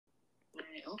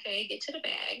Okay, get to the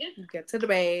bag. Get to the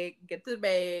bag. Get to the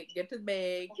bag. Get to the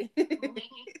bag. But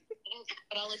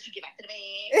I'll let you get back to the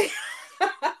bag.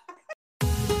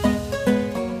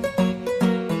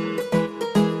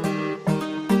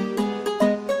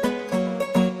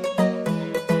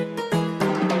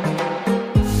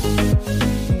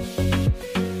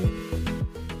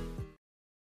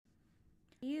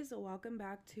 Welcome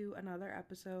back to another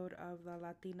episode of the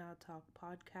Latina Talk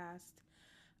podcast.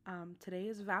 Today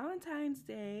is Valentine's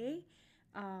Day.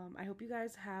 I hope you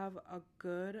guys have a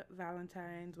good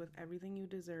Valentine's with everything you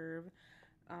deserve.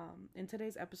 In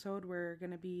today's episode, we're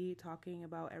going to be talking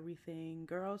about everything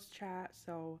girls chat,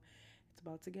 so it's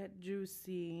about to get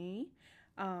juicy.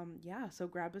 So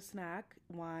grab a snack,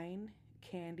 wine,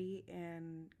 candy,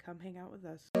 and come hang out with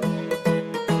us.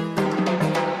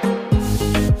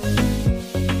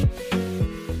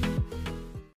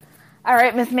 All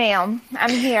right, Miss Ma'am, I'm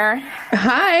here.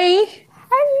 Hi.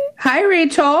 Hi,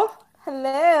 Rachel.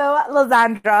 Hello,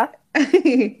 Lysandra.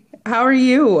 How are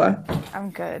you? I'm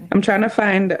good. I'm trying to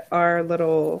find our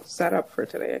little setup for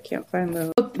today. I can't find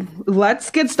the...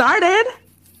 Let's get started.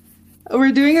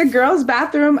 We're doing a girls'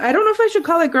 bathroom. I don't know if I should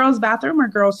call it girls' bathroom or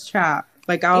girls' chat.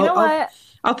 Like,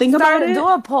 I'll think about it. Do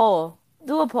a poll.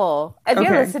 If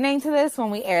you're listening to this when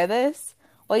we air this,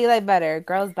 what do you like better,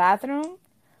 girls' bathroom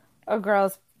or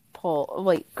girls' poll?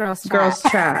 Wait, girls' chat. Girls'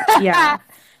 chat, yeah.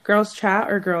 Girls'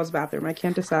 chat or girls' bathroom. I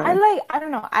can't decide. I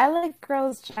don't know. I like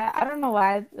girls' chat. I don't know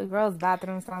why the girls'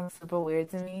 bathroom sounds super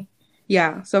weird to me.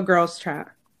 Yeah, so girls'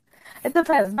 chat. It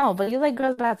depends. No, but you like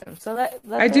girls' bathroom. So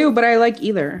I do, but I like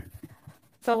either.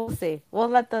 So we'll see. We'll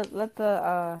let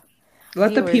the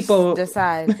people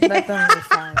decide. Let them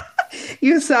decide.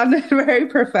 You sounded very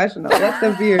professional. Let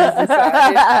the viewers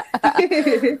decide.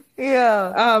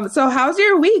 Yeah. So how's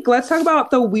your week? Let's talk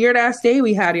about the weird ass day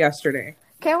we had yesterday.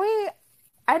 Can we?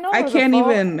 I know I can't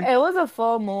even. It was a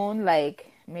full moon,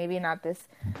 like maybe not this,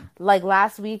 like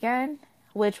last weekend,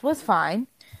 which was fine.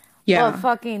 Yeah. But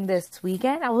fucking this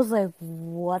weekend, I was like,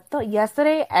 what the?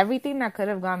 Yesterday, everything that could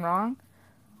have gone wrong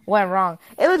went wrong.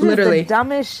 It was just literally the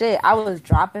dumbest shit. I was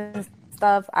dropping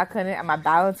stuff. I couldn't. My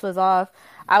balance was off.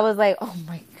 I was like, oh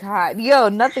my God. Yo,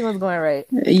 nothing was going right.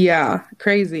 Yeah,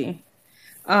 crazy.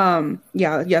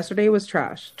 Yesterday was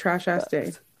trash ass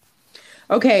day.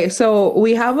 Okay, so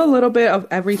we have a little bit of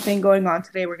everything going on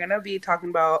today. We're going to be talking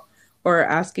about or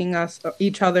asking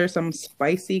each other some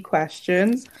spicy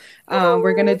questions.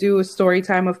 We're going to do a story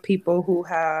time of people who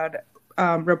had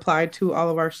replied to all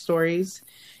of our stories.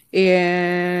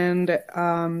 And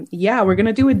we're going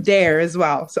to do a dare as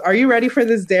well. So are you ready for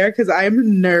this dare? Because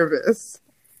I'm nervous.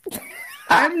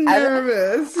 I'm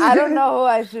nervous. I don't know who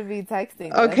I should be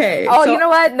texting. Okay. You know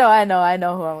what? No, I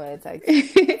know who I'm going to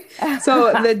text.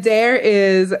 So the dare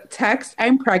is text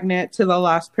 "I'm pregnant" to the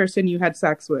last person you had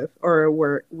sex with or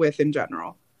were with in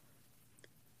general.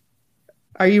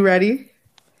 Are you ready?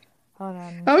 Hold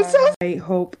on. I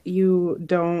hope you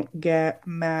don't get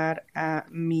mad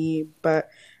at me,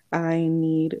 but I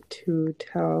need to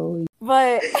tell you.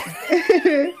 But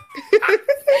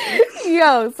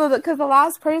because the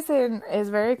last person is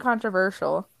very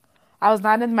controversial. I was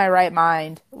not in my right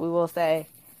mind, we will say.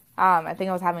 I think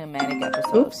I was having a manic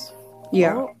episode. Oops.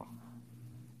 Yeah.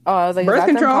 Oh, I was like, birth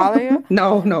control? Calling you?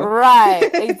 No. Right,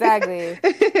 exactly.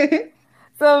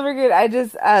 So figured I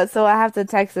just so I have to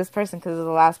text this person because it's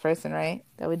the last person, right?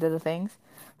 That we did the things.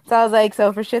 So I was like,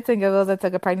 so for shits and giggles, I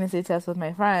took a pregnancy test with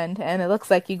my friend, and it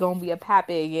looks like you're gonna be a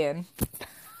pappy again.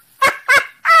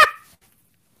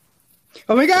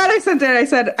 Oh my God, I sent it. I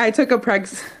said I took a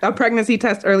pregnancy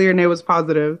test earlier and it was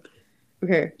positive.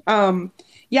 Okay.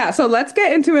 So let's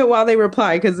get into it while they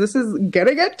reply because this is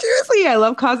gonna get juicy. I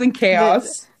love causing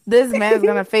chaos. This man's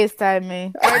gonna FaceTime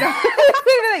me.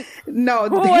 I know.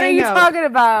 No, what are you talking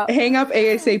about? Hang up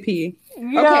ASAP.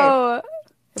 Yo. Okay.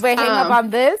 Wait, hang up on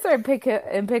this or pick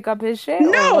up his shit?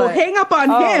 No, hang up on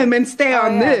him and stay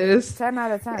on this. 10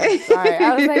 out of 10. Sorry.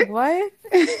 I was like, what?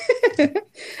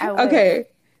 Okay.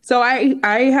 So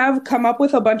I have come up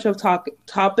with a bunch of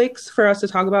topics for us to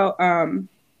talk about. I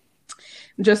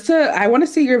want to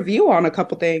see your view on a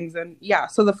couple things. And yeah,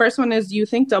 so the first one is, do you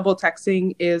think double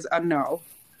texting is a no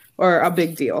or a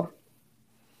big deal?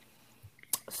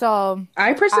 So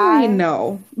I personally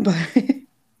no, but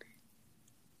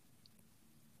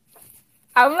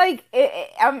I'm like,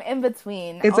 I'm in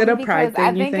between. Is it a pride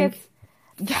thing, you think?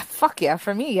 Yeah, fuck yeah.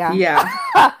 For me, yeah. Yeah.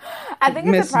 I think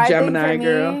it's a pride Gemini thing for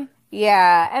girl. me.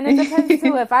 Yeah, and it depends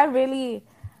too. If I really,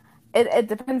 it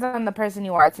depends on the person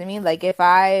you are to me. Like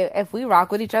if we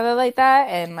rock with each other like that,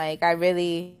 and like I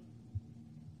really,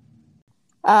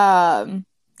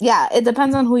 it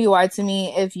depends on who you are to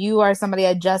me. If you are somebody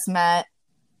I just met,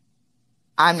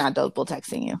 I'm not double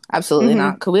texting you. Absolutely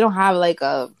not. Because we don't have like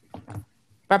a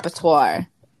repertoire.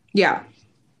 Yeah.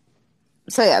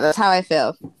 So yeah, that's how I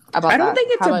feel about that. I don't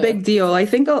think it's a big deal. I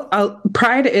think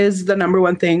pride is the number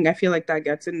one thing. I feel like that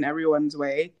gets in everyone's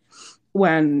way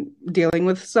when dealing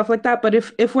with stuff like that. But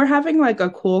if we're having like a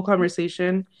cool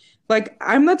conversation, like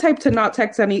I'm the type to not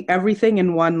text everything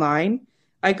in one line.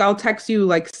 Like I'll text you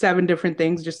like 7 different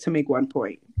things just to make one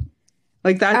point.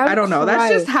 Like that, I don't know.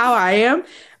 That's just how I am.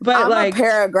 But I'm like a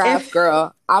paragraph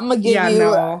girl. I'm gonna give I'm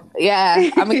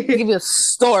gonna give you a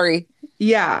story.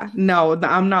 Yeah, no,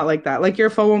 I'm not like that. Like your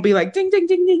phone won't be like ding ding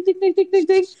ding ding ding ding ding ding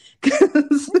ding.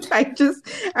 Because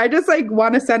I just like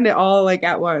want to send it all like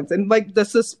at once, and like the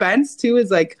suspense too is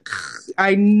like,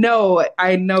 I know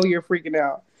you're freaking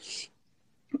out.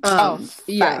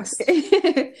 Yeah,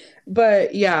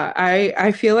 but yeah,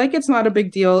 I feel like it's not a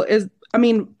big deal. It's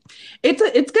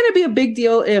gonna be a big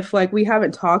deal if like we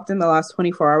haven't talked in the last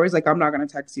 24 hours. Like I'm not gonna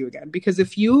text you again because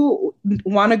if you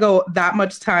want to go that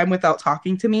much time without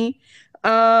talking to me,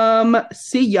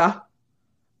 see ya.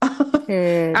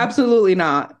 Absolutely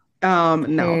not.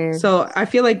 No. So I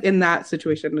feel like in that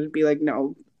situation it'd be like,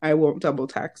 no, I won't double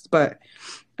text. But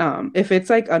if it's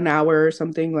like an hour or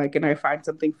something, like, and I find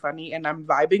something funny and I'm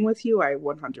vibing with you, I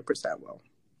 100% will.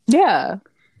 Yeah.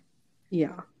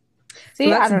 Yeah. See, so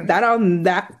that's that on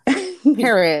that.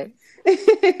 Period.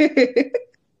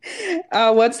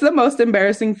 What's the most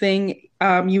embarrassing thing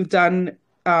you've done?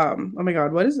 Oh my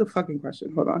God, what is the fucking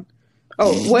question? Hold on.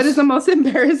 Oh, what is the most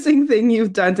embarrassing thing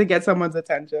you've done to get someone's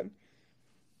attention?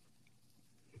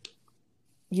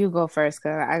 You go first,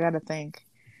 cause I gotta think.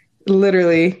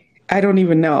 Literally, I don't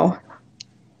even know.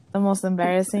 The most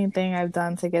embarrassing thing I've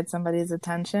done to get somebody's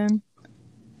attention.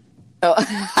 So,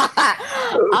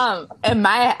 I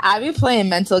be playing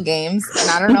mental games, and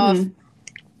I don't know if,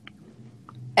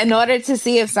 in order to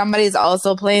see if somebody's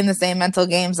also playing the same mental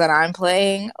games that I'm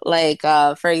playing, like,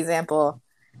 for example,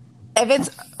 if it's,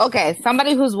 okay,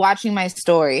 somebody who's watching my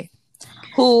story,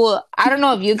 who, I don't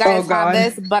know if you guys have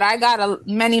this, but I got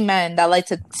many men that like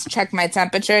to check my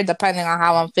temperature depending on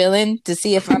how I'm feeling to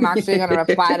see if I'm actually going to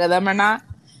reply to them or not.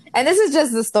 And this is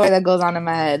just the story that goes on in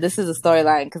my head. This is a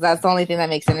storyline because that's the only thing that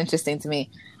makes it interesting to me.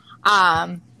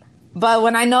 But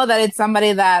when I know that it's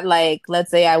somebody that, like,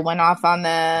 let's say I went off on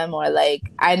them, or like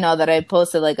I know that I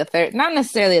posted like not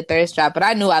necessarily a thirst trap, but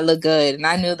I knew I looked good and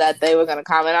I knew that they were going to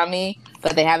comment on me,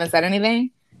 but they haven't said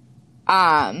anything.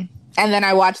 And then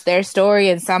I watch their story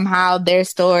and somehow their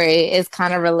story is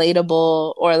kind of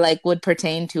relatable or like would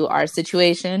pertain to our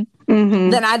situation.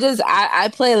 Then I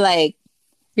play like,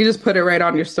 you just put it right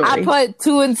on your story. I put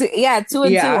 2 and 2. Yeah, 2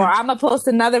 and 2. Or I'm going to post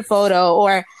another photo.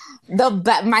 Or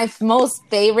my most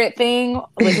favorite thing,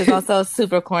 which is also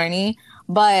super corny,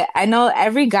 but I know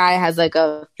every guy has like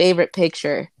a favorite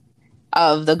picture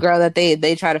of the girl that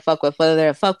they try to fuck with, whether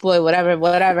they're a fuckboy,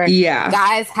 whatever. Yeah.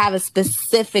 Guys have a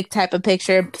specific type of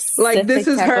picture. Like this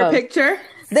is her picture?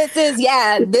 This is,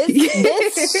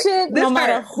 this shit, no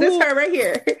matter who. This her right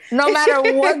here. No matter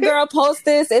what girl posts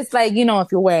this, it's like, you know, if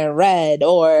you're wearing red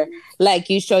or like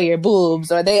you show your boobs,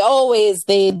 or they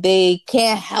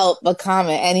can't help but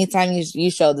comment anytime you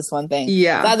show this one thing.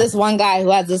 Yeah. I got this one guy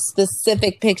who has a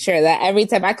specific picture that every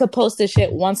time I could post this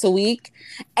shit once a week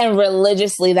and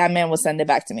religiously that man would send it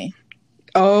back to me.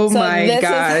 Oh my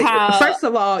God. First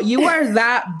of all, you are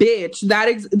that bitch.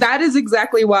 That is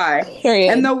exactly why.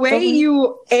 Period. And the way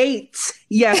you ate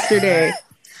yesterday.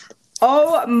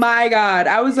 Oh my God.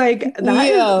 I was like, that is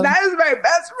my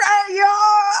best friend,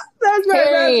 y'all. That's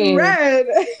my best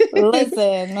friend.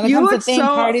 Listen, when it comes to so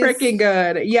parties, freaking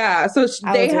good. Yeah. So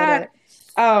they had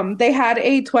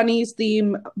a 20s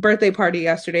theme birthday party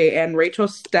yesterday and Rachel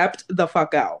stepped the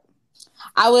fuck out.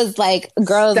 I was like,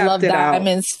 girls love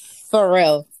diamonds. For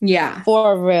real. Yeah.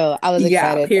 For real. I was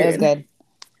excited. It was good.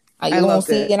 You won't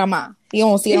see it on my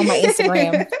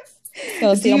Instagram.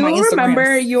 Do you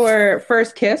remember your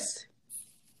first kiss?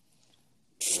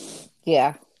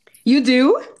 Yeah. You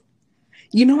do?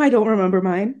 You know I don't remember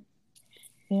mine.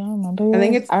 You don't remember yours? I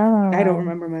think it's I don't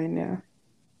remember mine,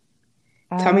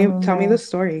 yeah. Tell me the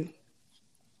story.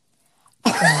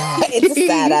 It's a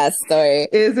sad ass story.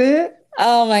 Is it?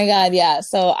 Oh my God, yeah.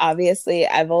 So obviously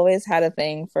I've always had a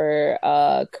thing for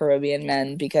Caribbean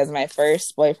men because my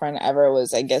first boyfriend ever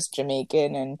was, I guess,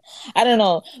 Jamaican. And I don't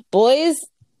know, boys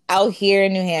out here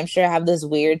in New Hampshire have this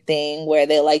weird thing where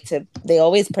they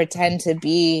always pretend to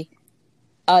be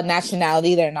a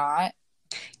nationality they're not.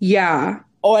 Yeah.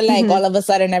 Or like all of a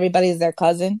sudden everybody's their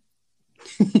cousin.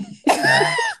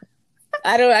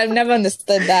 I've never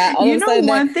understood that. All you know,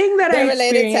 one thing that I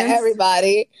related to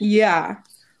everybody. Yeah.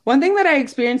 One thing that I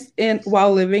experienced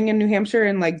while living in New Hampshire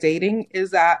and like dating is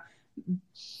that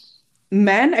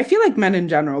men, I feel like men in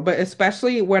general, but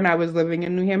especially when I was living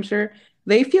in New Hampshire,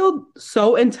 they feel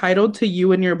so entitled to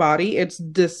you and your body. It's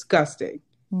disgusting.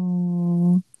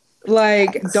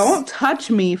 Like, don't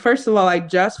touch me. First of all, I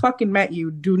just fucking met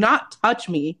you. Do not touch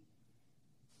me.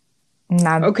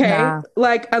 Okay? Nah.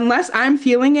 Like, unless I'm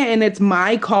feeling it and it's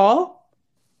my call,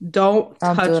 don't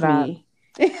touch me.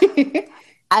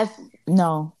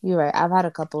 No, you're right. I've had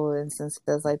a couple of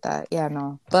instances like that. Yeah,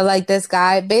 no. But like this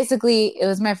guy, basically, it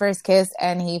was my first kiss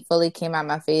and he fully came at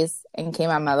my face and came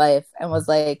at my life and was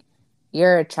like,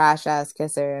 "You're a trash ass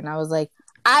kisser." And I was like,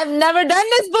 "I've never done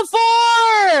this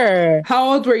before."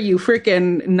 How old were you?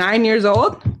 Freaking 9 years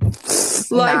old?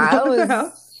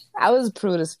 Like, I was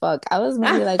prude as fuck. I was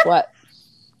maybe like, what,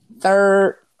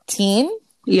 13?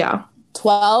 Yeah.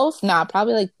 12? Nah,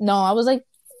 probably like, no, I was like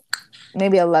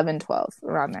maybe 11, 12,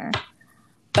 around there.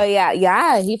 But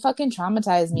yeah, he fucking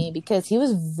traumatized me because he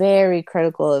was very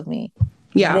critical of me.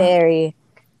 Yeah. Very.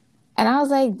 And I was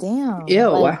like, damn. Ew,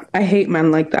 like, I hate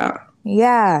men like that.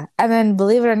 Yeah. And then,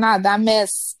 believe it or not, that man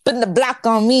spun the block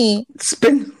on me.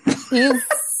 He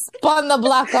spun the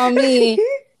block on me.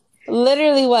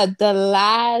 Literally,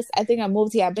 I think I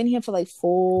moved here. I've been here for like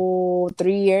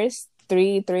 3 years.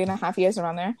 3.5 years,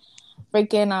 around there.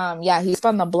 Freaking, yeah, he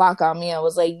spun the block on me. I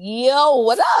was like, yo,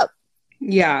 what up?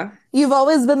 Yeah. You've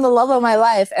always been the love of my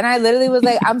life. And I literally was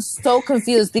like, I'm so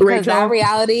confused because Rachel, that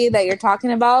reality that you're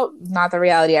talking about, not the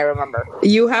reality I remember.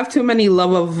 You have too many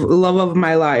loves of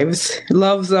my life.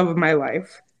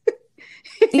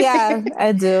 Yeah,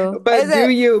 I do. But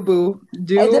you, boo.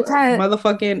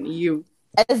 Motherfucking you.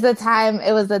 It was the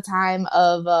time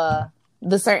of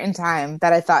the certain time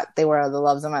that I thought they were the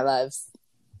loves of my lives.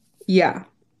 Yeah.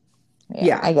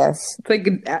 Yeah, I guess it's like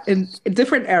in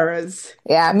different eras.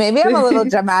 Yeah, maybe I'm a little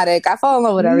dramatic. I fall in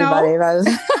love with everybody.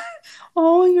 No.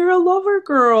 Oh, you're a lover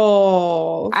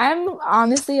girl. I'm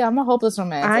a hopeless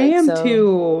romantic. I am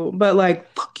too, but like,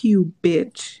 fuck you,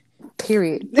 bitch.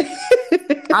 Period.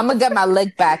 I'm gonna get my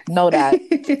leg back. Know that.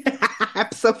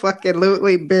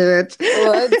 Absolutely, bitch.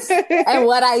 And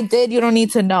what I did, you don't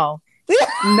need to know.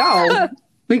 No,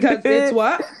 because it's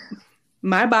what?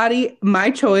 My body, my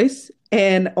choice.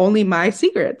 And only my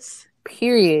secrets.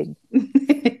 Period.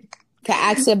 Can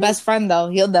ask your best friend, though.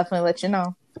 He'll definitely let you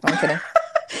know. I'm kidding.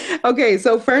 Okay,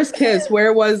 so first kiss.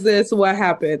 Where was this? What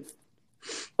happened?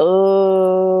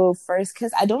 Oh, first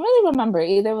kiss. I don't really remember.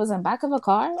 Either it was in back of a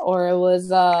car or it was,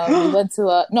 we went to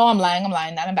a... No, I'm lying.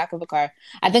 Not in back of a car.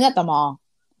 I think at the mall.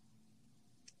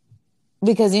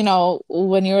 Because, you know,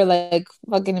 when you were like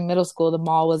fucking in middle school, the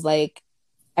mall was like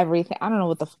everything. I don't know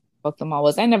what the fuck the mall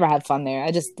was. I never had fun there.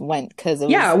 I just went because it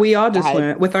was... Yeah, we all just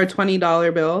went with our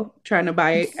 $20 bill trying to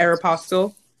buy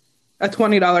Aeropostale, a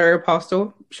 $20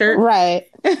 Aeropostale shirt. Right,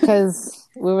 because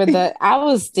we were I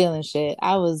was stealing shit.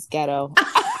 I was ghetto.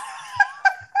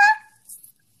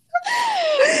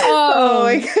 Oh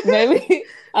my God. Maybe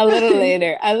a little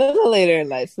later in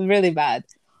life. Really bad.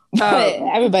 But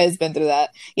everybody's been through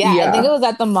that. Yeah, I think it was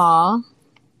at the mall.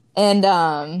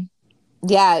 And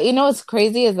yeah, you know what's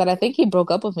crazy is that I think he broke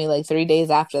up with me like 3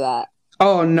 days after that.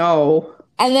 Oh, no.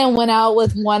 And then went out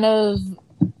with one of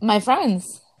my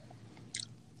friends.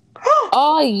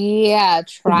 Oh, yeah.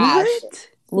 Trash. What?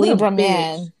 Libra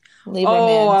man. Libra.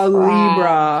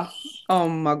 Oh,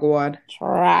 my God.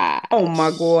 Trash. Oh, my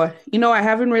God. You know, I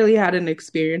haven't really had an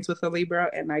experience with a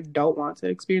Libra, and I don't want to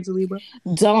experience a Libra.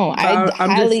 Don't. I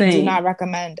highly do not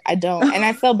recommend. I don't. And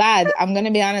I feel bad. I'm going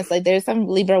to be honest. Like, there's some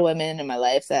Libra women in my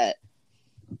life that...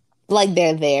 like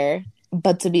they're there,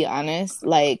 but to be honest,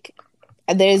 like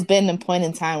there's been a point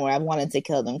in time where I wanted to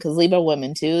kill them because Libra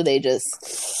women too, they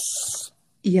just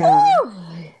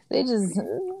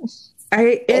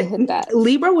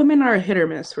Libra women are a hit or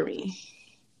miss for me.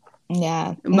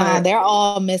 Yeah, they're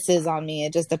all misses on me.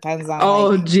 It just depends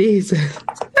on. Jesus.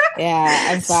 Yeah,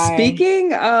 I'm sorry.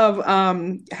 Speaking of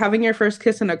having your first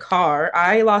kiss in a car,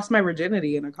 I lost my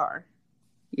virginity in a car.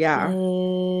 Yeah.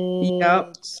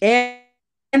 Yep.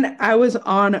 And I was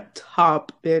on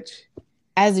top, bitch.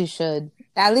 As you should.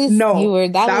 At least you were.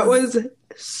 That was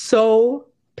so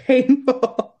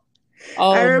painful.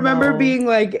 I remember being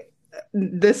like,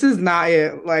 this is not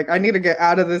it. Like, I need to get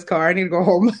out of this car. I need to go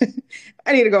home.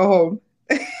 I need to go home.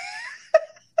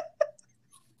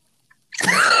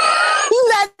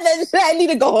 I need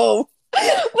to go home. But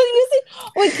you see,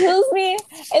 what kills me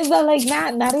is that like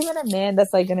not even a man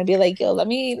that's like gonna be like, yo, let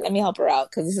me help her out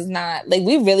because this is not like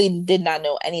we really did not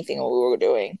know anything what we were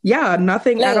doing. Yeah,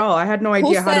 nothing like, at all. I had no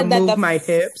idea how to move my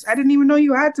hips. I didn't even know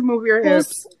you had to move your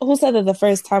hips. Who said that the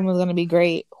first time was gonna be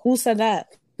great? Who said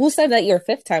that? Who said that your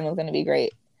fifth time was gonna be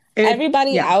great?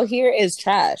 Everybody yeah. out here is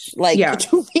trash. Like, Yeah.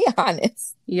 to be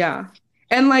honest. Yeah.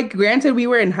 And like, granted, we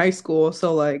were in high school,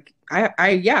 so like, I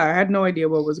had no idea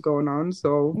what was going on.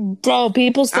 So, bro,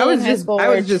 people still in high school. I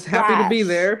was just happy to be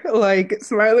there, like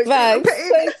smiling.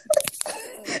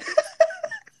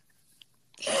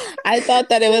 I thought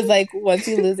that it was like once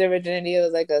you lose your virginity, it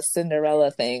was like a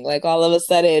Cinderella thing. Like all of a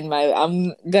sudden,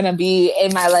 I'm gonna be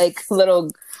in my like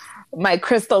my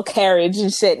crystal carriage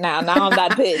and shit now. Now I'm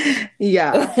that bitch.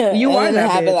 Yeah, you are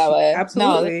that bitch. That way.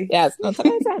 Absolutely. No, yes, that's what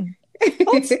I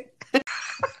said.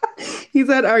 He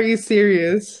said, "Are you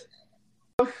serious?"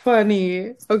 So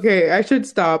funny. Okay, I should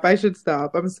stop.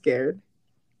 I'm scared.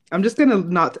 I'm just gonna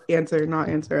not answer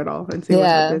at all and see what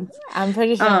happens. I'm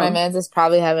pretty sure my man's is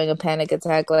probably having a panic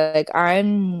attack. Like,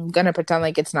 I'm gonna pretend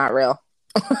like it's not real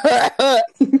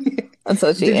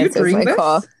until she answers my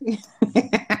call.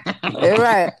 You're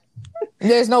right.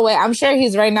 There's no way. I'm sure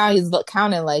he's right now. He's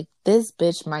counting like this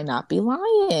bitch might not be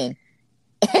lying.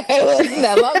 It wasn't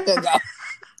that long ago.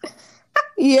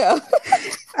 Yeah.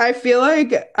 I feel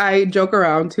like I joke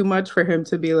around too much for him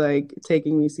to be like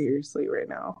taking me seriously right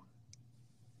now.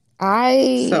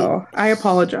 So I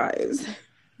apologize.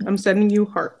 I'm sending you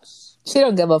hearts. She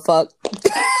don't give a fuck.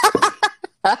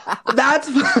 That's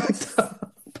fucked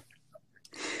up.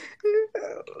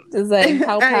 It's like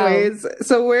anyways,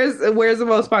 so where's the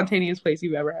most spontaneous place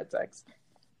you've ever had sex?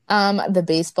 The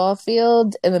baseball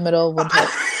field in the middle of winter.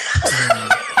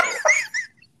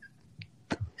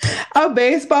 A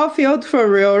baseball field for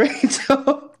real,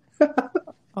 Rachel.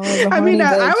 I mean,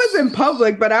 I was in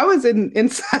public, but I was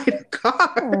inside a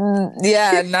car.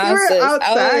 Yeah, nonsense. You were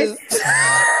outside.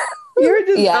 You were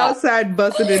just outside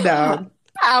busting it down.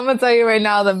 I'm gonna tell you right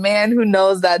now, the man who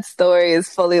knows that story is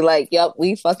fully like, yep,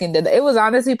 we fucking did it. It was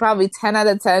honestly probably 10 out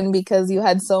of 10 because you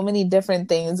had so many different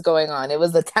things going on. It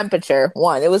was the temperature,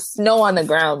 one. It was snow on the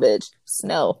ground, bitch.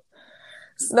 Snow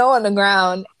on the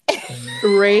ground.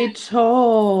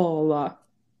 Rachel,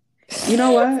 you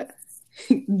know what?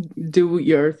 Do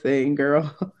your thing,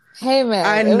 girl. Hey, man.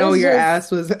 I know your ass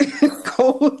was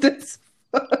cold as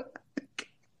fuck.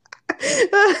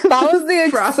 That was the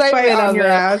excitement on your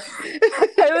ass.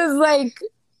 It was like,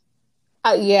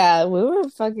 yeah, we were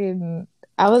fucking.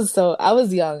 I was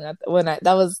young when that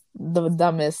was the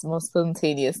dumbest, most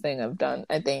spontaneous thing I've done.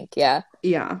 I think, yeah.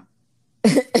 You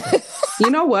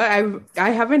know what?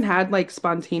 I haven't had like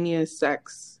spontaneous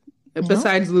sex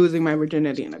besides losing my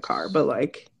virginity in a car, but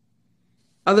like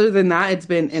other than that, it's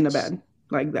been in a bed.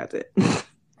 Like that's it.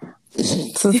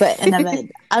 So in a bed.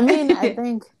 I mean, I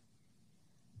think.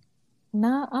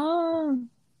 No.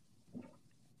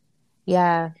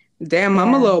 Yeah. Damn,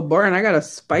 I'm a little boring. I gotta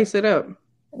spice it up.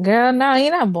 Girl, no,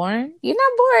 you're not boring. You're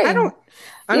not boring.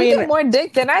 I mean, get more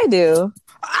dick than I do.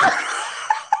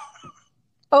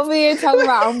 Over here talking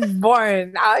about I'm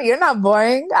boring. You're not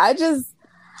boring. I get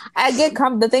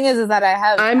the thing is that I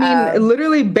have. I mean,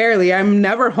 literally barely. I'm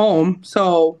never home,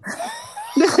 so.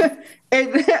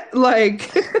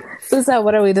 So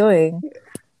what are we doing?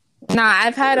 Nah,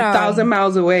 I've had 1,000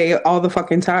 miles away all the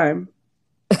fucking time.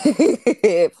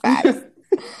 Facts.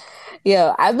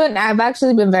 Yeah, I've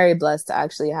actually been very blessed to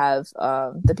actually have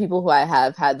the people who I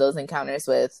have had those encounters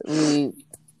with. We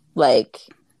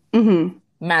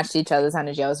matched each other's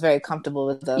energy. I was very comfortable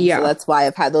with them. Yeah. So that's why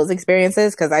I've had those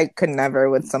experiences, because I could never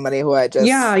with somebody who I just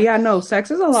no, sex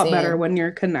is a lot better when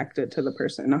you're connected to the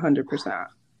person 100%.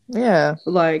 Yeah.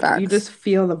 Like facts. You just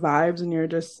feel the vibes and you're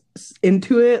just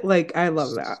into it. Like I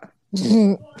love that.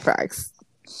 Facts.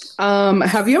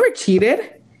 Have you ever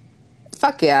cheated?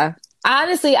 Fuck yeah.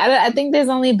 Honestly, I think there's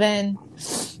only been,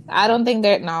 I don't think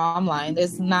there, no, I'm lying. There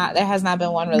has not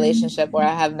been one relationship where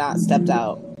I have not stepped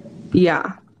out.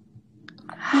 Yeah.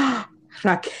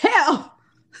 Raquel,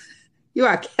 you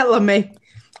are killing me.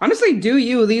 Honestly, do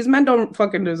you? These men don't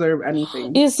fucking deserve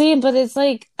anything. You see, but it's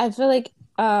like, I feel like,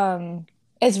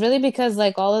 it's really because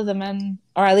like all of the men,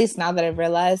 or at least now that I've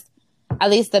realized,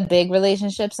 at least the big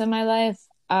relationships in my life,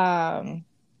 I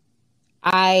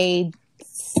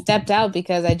stepped out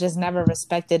because I just never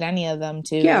respected any of them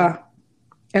too. Yeah.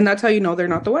 And that's how you know they're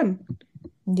not the one.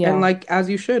 Yeah. And like, as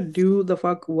you should, do the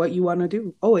fuck what you want to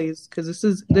do always. Because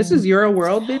this is your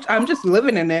world, bitch. I'm just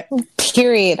living in it.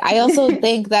 Period. I also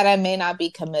think that I may not be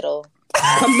committal.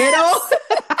 Committal?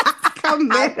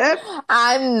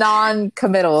 I'm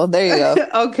non-committal. There you go.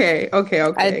 Okay.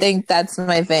 I think that's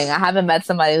my thing. I haven't met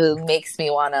somebody who makes me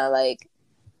want to like,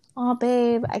 oh,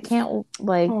 babe, I can't,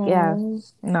 like, yeah,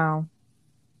 no.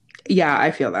 Yeah,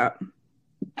 I feel that.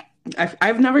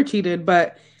 I've never cheated,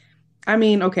 but I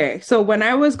mean, okay. So when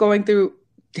I was going through,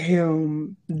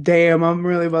 damn, I'm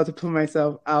really about to put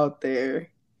myself out there.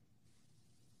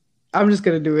 I'm just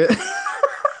going to do it.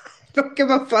 don't give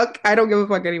a fuck. I don't give a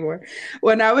fuck anymore.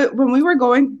 When we were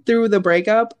going through the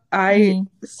breakup, I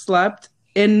slept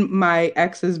in my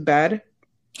ex's bed.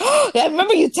 Yeah, I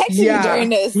remember you texting me during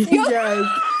this. Yes.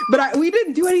 But we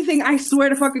didn't do anything. I swear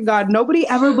to fucking God. Nobody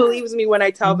ever believes me when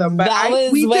I tell them. But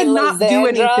we did not do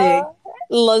anything.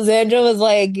 Lysandra was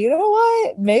like, you know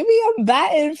what? Maybe I'm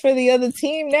batting for the other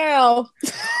team now.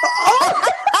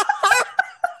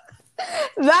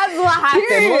 That's what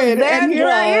happened. And here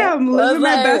I am, living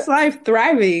my best life,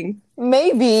 thriving.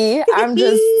 Maybe I'm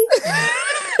just...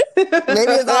 Maybe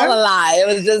it's all a lie. It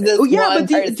was just this one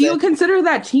person. Do you consider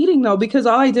that cheating, though? Because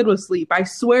all I did was sleep. I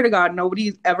swear to God,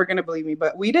 nobody's ever going to believe me.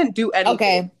 But we didn't do anything.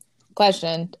 Okay.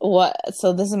 Question.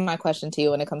 So this is my question to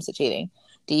you when it comes to cheating.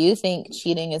 Do you think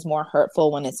cheating is more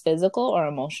hurtful when it's physical or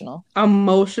emotional?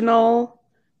 Emotional.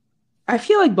 I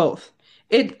feel like both.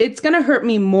 It's going to hurt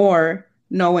me more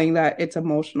knowing that it's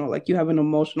emotional. Like, you have an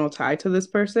emotional tie to this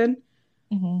person.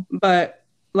 Mm-hmm. But...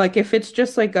 like, if it's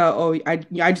just like, I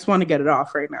just want to get it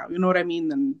off right now. You know what I mean?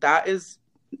 Then that is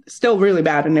still really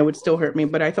bad and it would still hurt me.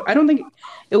 But I don't think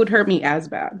it would hurt me as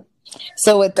bad.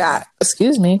 So with that,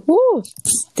 excuse me. Woo,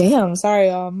 damn,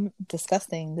 sorry.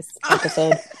 Disgusting, this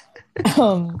episode.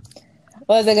 What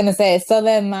was I going to say? So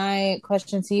then my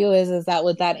question to you is that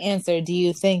with that answer, do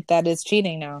you think that is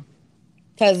cheating now?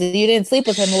 Because you didn't sleep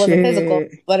with him. It wasn't physical,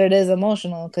 but it is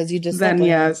emotional because you just slept with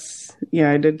yes. Him.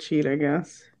 Yeah, I did cheat, I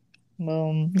guess.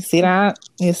 Boom. You see that?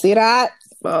 You see that?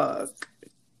 Fuck.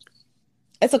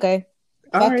 It's okay.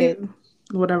 Fuck it.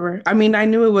 Whatever. I mean, I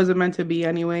knew it wasn't meant to be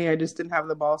anyway. I just didn't have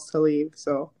the balls to leave.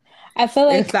 So I feel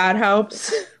like if that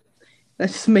helps, that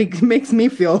just makes me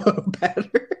feel a little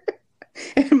better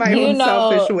in my own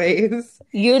selfish ways.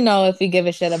 You know, if you give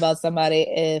a shit about somebody,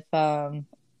 if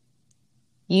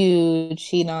you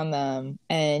cheat on them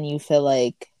and you feel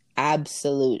like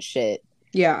absolute shit.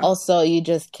 Yeah. Also, you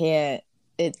just can't.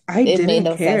 It made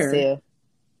no sense to you.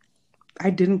 I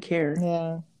didn't care.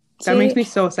 Yeah. That makes me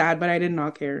so sad, but I did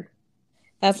not care.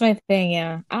 That's my thing,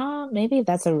 yeah. Maybe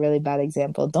that's a really bad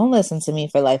example. Don't listen to me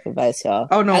for life advice, y'all.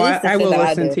 Oh, no, I will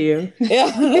listen to you.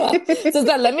 Yeah. So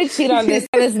let me cheat on this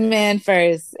man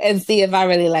first and see if I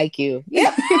really like you.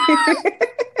 Yeah.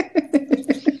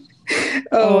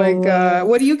 Oh my God.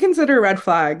 What do you consider red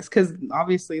flags? Because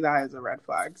obviously that is a red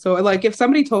flag. So, like, if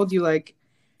somebody told you, like,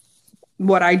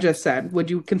 what I just said,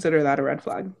 would you consider that a red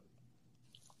flag?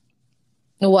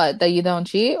 What? That you don't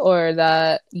cheat or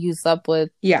that you slept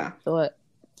with? Yeah. What?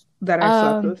 That I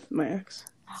slept with my ex.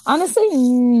 Honestly,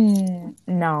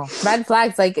 no. Red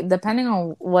flags, like, depending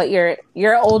on what your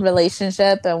old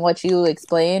relationship and what you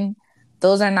explain,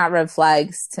 those are not red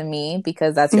flags to me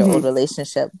because that's your old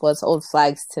relationship. What's old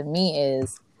flags to me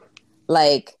is,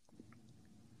 like,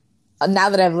 now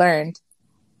that I've learned,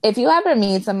 if you ever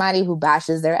meet somebody who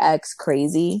bashes their ex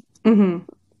crazy,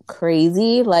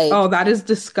 like... oh, that is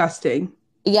disgusting.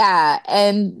 Yeah,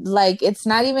 and, like, it's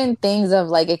not even things of,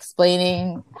 like,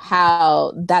 explaining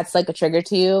how that's, like, a trigger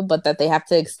to you, but that they have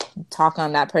to talk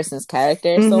on that person's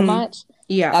character so much.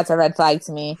 Yeah. That's a red flag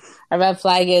to me. A red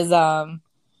flag is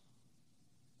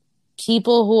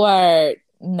people who are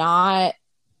not...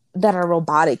 that are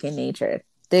robotic in nature.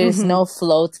 There's no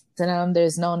flow to them.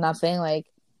 There's no nothing, like...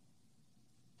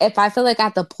 if I feel like I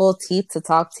have to pull teeth to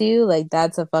talk to you, like,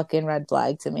 that's a fucking red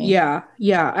flag to me. Yeah.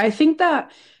 Yeah. I think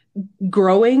that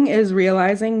growing is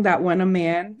realizing that when a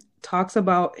man talks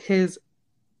about his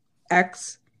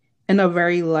ex in a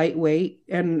very lightweight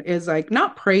and is, like,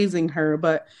 not praising her,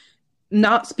 but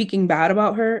not speaking bad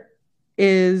about her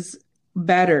is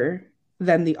better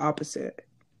than the opposite.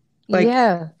 Like,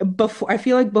 yeah. I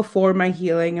feel like before my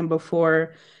healing and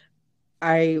before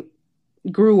I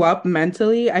grew up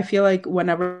mentally, I feel like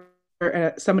whenever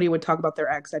somebody would talk about their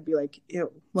ex, I'd be like, ew,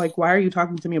 like, why are you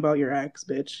talking to me about your ex,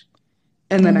 bitch?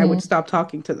 And then I would stop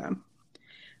talking to them.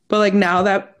 But, like, now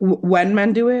that when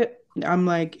men do it, I'm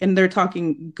like, and they're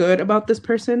talking good about this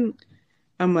person,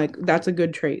 I'm like, that's a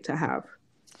good trait to have.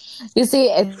 You see,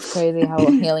 it's crazy how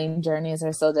healing journeys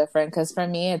are so different. Because for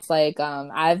me, it's like,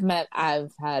 I've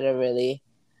had a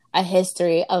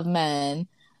history of men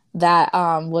that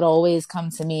would always come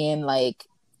to me and, like,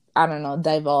 I don't know,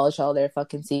 divulge all their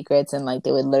fucking secrets, and, like,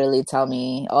 they would literally tell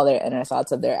me all their inner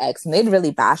thoughts of their ex, and they'd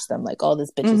really bash them, like, oh, this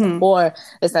bitch is a whore,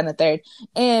 this and the third.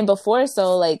 And before,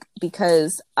 so, like,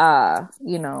 because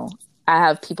you know, I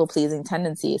have people pleasing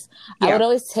tendencies, I would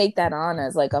always take that on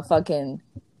as, like, a fucking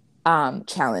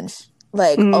challenge,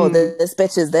 like, oh, this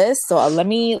bitch is this, so let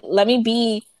me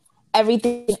be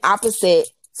everything opposite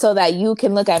so that you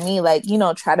can look at me, like, you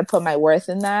know, try to put my worth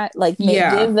in that, like,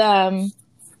 give them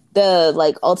the,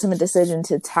 like, ultimate decision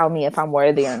to tell me if I'm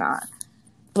worthy or not.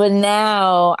 But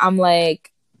now I'm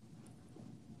like,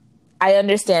 I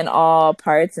understand all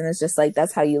parts, and it's just like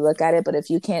that's how you look at it. But if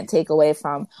you can't take away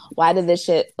from why did this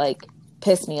shit like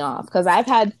piss me off? Because I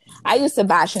used to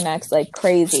bash an ex like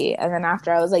crazy, and then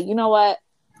after I was like, you know what?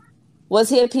 Was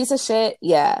he a piece of shit?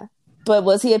 Yeah. But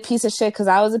was he a piece of shit because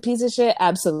I was a piece of shit?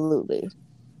 Absolutely.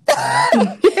 So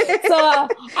I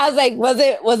was like, was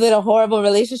it a horrible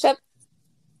relationship?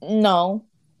 No.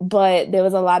 But there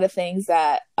was a lot of things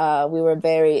that we were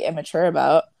very immature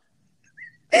about.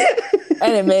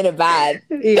 And it made it bad.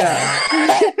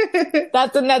 Yeah.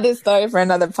 That's another story for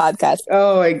another podcast.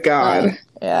 Oh my God.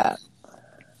 Yeah.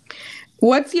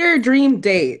 What's your dream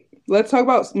date? Let's talk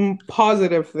about some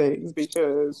positive things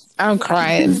because I'm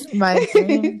crying. My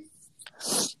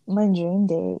dream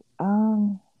date.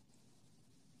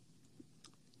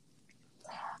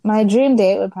 My dream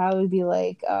date would probably be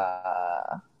like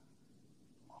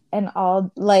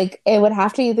it would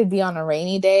have to either be on a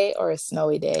rainy day or a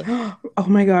snowy day. Oh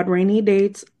my God, rainy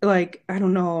dates, like I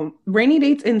don't know. Rainy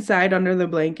dates inside under the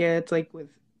blankets, like with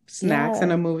snacks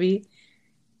and a movie.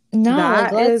 No,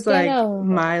 that like, is like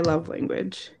my love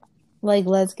language. Like,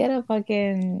 let's get a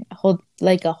fucking a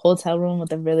hotel room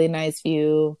with a really nice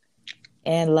view,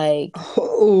 and like,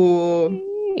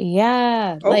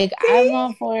 yeah, okay. Like I'm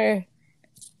all for,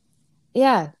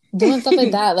 doing stuff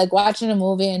like that, like watching a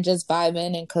movie and just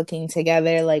vibing and cooking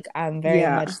together. Like I'm very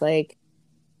much like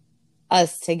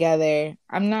us together.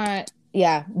 I'm not,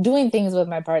 doing things with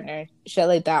my partner, shit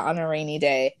like that on a rainy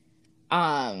day,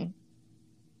 all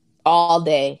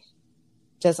day,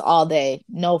 just all day,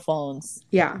 no phones.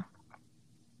 Yeah.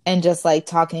 And just like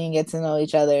talking and get to know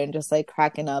each other and just like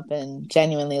cracking up and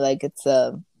genuinely like it's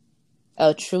a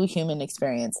true human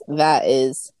experience. That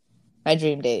is my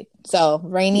dream date. So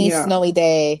rainy, snowy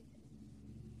day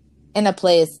in a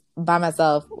place by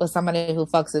myself with somebody who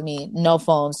fucks with me. No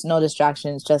phones, no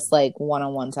distractions, just like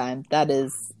one-on-one time. That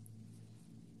is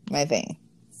my thing.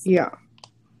 Yeah.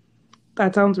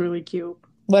 That sounds really cute.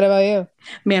 What about you?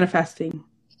 Manifesting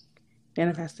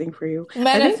for you.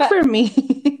 I think for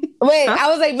me... Wait, huh? I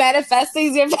was like,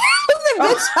 manifesting your bitch.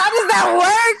 How does that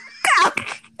work?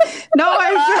 No,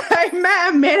 I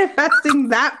meant manifesting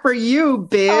that for you,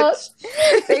 bitch.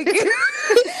 Thank you.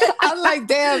 I'm like,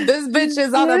 damn, this bitch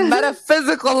is on a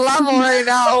metaphysical level right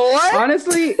now. What?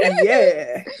 Honestly,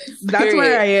 yeah. That's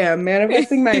where I am,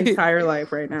 manifesting my entire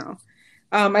life right now.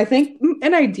 I think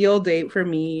an ideal date for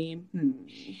me,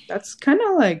 that's kind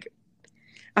of like,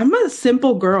 I'm a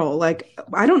simple girl. Like,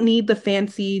 I don't need the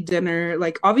fancy dinner.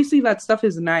 Like, obviously that stuff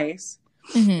is nice.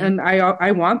 Mm-hmm. And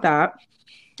I want that.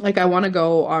 Like, I want to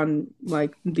go on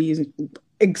like these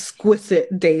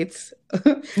exquisite dates.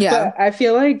 Yeah. But I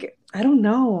feel like, I don't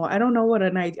know what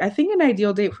I think an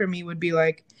ideal date for me would be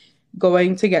like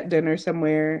going to get dinner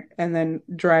somewhere and then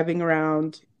driving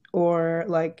around or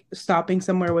like stopping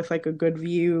somewhere with like a good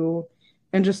view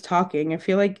and just talking. I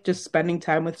feel like just spending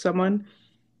time with someone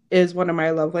is one of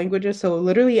my love languages. So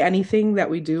literally anything that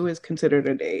we do is considered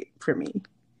a date for me.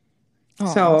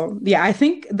 Aww. So yeah, I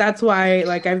think that's why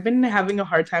like I've been having a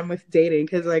hard time with dating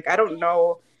because like I don't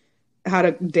know how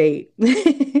to date.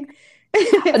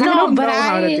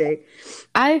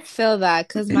 I feel that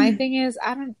because my thing is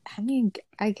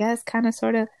I guess kind of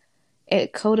sort of I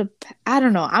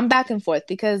don't know. I'm back and forth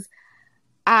because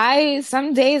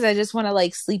some days I just want to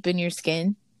like sleep in your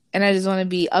skin. And I just want to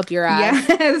be up your ass.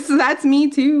 Yes, that's me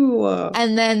too.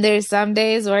 And then there's some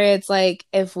days where it's like,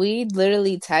 if we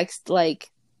literally text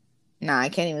like, I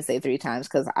can't even say 3 times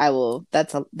because I will.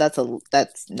 That's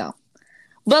no.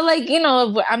 But like, you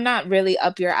know, I'm not really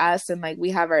up your ass and like we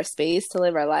have our space to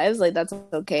live our lives. Like that's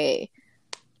okay.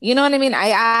 You know what I mean? I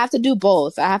have to do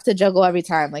both. I have to juggle every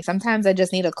time. Like sometimes I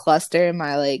just need to cluster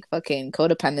my like fucking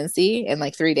codependency in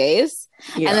like 3 days,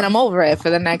 and then I'm over it for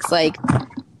the next like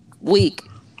week.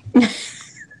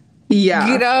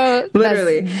 Yeah, you know,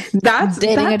 literally that's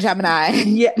a Gemini.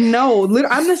 Yeah, no,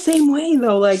 I'm the same way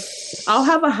though. Like I'll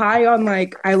have a high on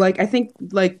like I think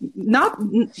like not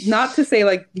to say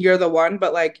like you're the one,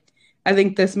 but like I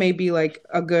think this may be like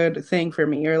a good thing for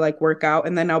me or like work out,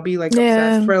 and then I'll be like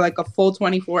obsessed for like a full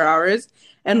 24 hours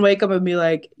and wake up and be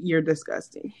like, you're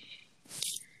disgusting.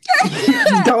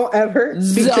 Don't ever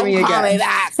speak to me again. Call me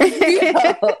that.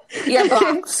 You're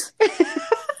blocked.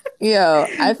 Yo,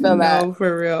 I feel that. No,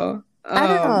 for real. I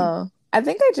don't know. I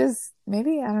think I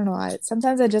don't know.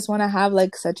 Sometimes I just want to have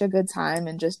like such a good time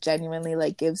and just genuinely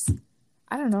like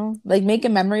I don't know, like make a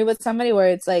memory with somebody where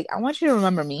it's like, I want you to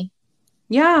remember me.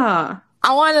 Yeah.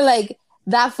 I want to like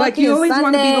that fucking like you always Sunday.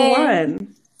 Want to be the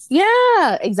one.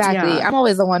 Yeah, exactly. Yeah. I'm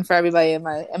always the one for everybody in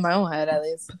my own head, at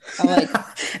least. I'm like,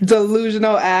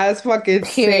 Delusional ass, fucking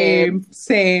Period.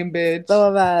 same bitch.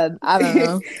 so bad. I don't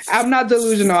know. I'm not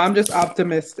delusional. I'm just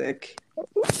optimistic.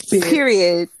 Bitch.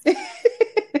 Period.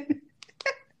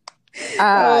 Oh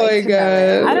my I could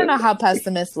never. I don't know god. how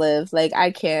pessimists live. Like,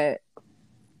 I can't.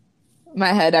 My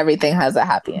head, everything has a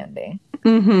happy ending.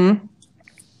 Mm-hmm.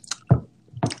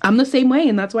 I'm the same way,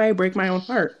 and that's why I break my own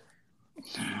heart.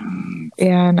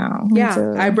 Yeah, I know. Me Yeah,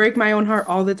 too. I break my own heart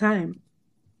all the time.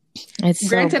 It's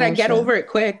Granted, so I get bullshit. over it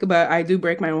quick, but I do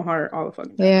break my own heart all the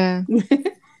fucking time. Yeah.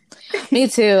 Me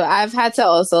too. I've had to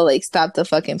also like stop the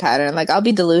fucking pattern. Like, I'll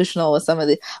be delusional with some of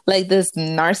the like this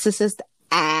narcissist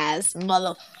ass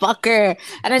motherfucker,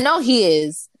 and I know he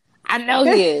is.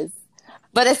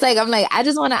 But it's like I'm like I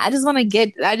just want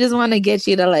to get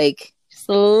you to like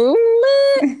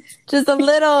just a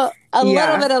little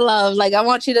bit of love. Like, I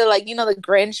want you to like, the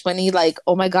Grinch when he like,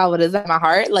 oh my god, what is that in my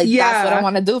heart? Like, that's what I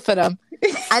want to do for them.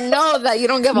 I know that you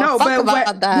don't give a fuck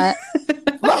about that.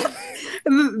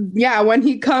 Yeah, when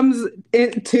he comes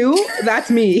in too,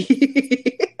 that's me.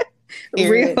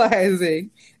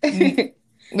 Realizing.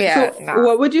 Yeah. So,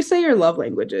 what would you say your love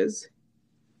language is?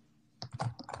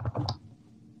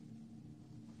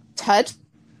 Touch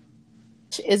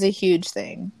is a huge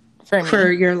thing for me.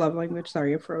 For your love language,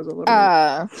 sorry, it froze a little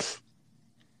bit.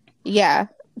 Yeah,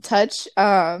 touch,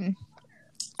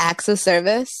 acts of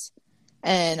service,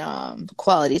 and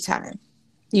quality time.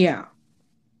 Yeah.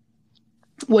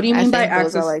 What do you mean by think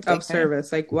acts those are, like, of big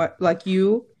service? Like what? Like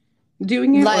you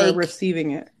doing it or Like- receiving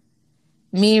it?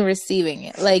 Me receiving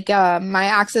it. Like, my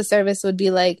acts of service would be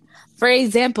like, for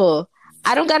example,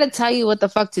 I don't gotta tell you what the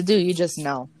fuck to do. You just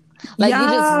know. Like, yeah, you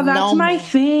just know that's my me.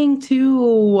 thing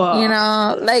too.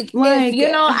 Like if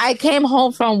I came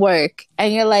home from work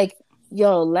and you're like,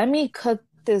 yo, let me cook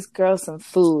this girl some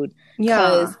food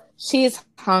because she's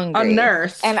hungry. A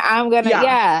nurse. And I'm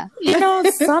gonna,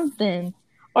 something.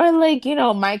 Or like,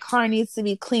 my car needs to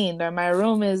be cleaned or my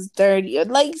room is dirty. Or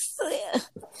like,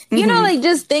 like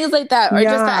just things like that.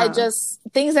 Or just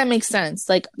things that make sense.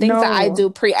 Like things that I do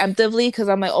preemptively because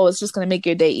I'm like, oh, it's just going to make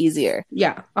your day easier.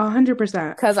 Yeah,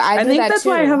 100%. Because I think that's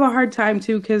why I have a hard time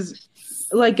too. Because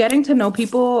like getting to know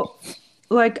people,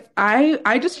 like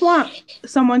I just want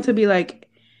someone to be like,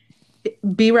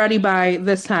 be ready by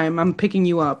this time. I'm picking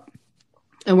you up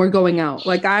and we're going out.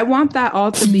 Like I want that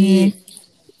all to be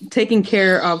taken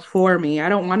care of for me. I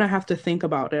don't want to have to think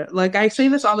about it. Like I say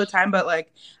this all the time, but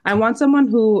like I want someone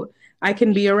who I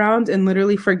can be around and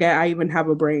literally forget I even have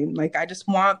a brain. Like I just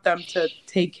want them to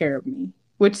take care of me,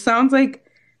 which sounds like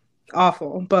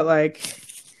awful, but like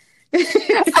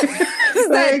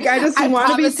like I just want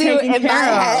to be taken in my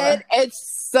care of. head,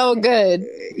 it's so good.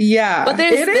 Yeah, but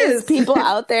there's people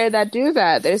out there that do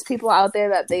that. There's people out there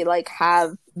that they like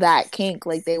have that kink,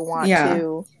 like they want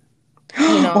to.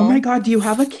 Oh my god, do you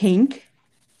have a kink?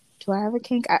 Do I have a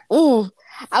kink? I was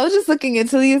just looking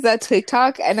into these at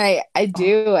TikTok, and I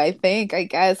do. I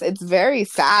guess it's very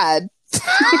sad.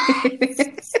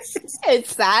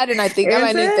 It's sad, and I think I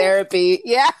might need therapy.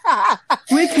 Yeah.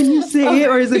 Wait, can you say it,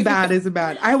 or is it bad? Is it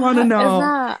bad? I want to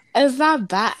know. It's not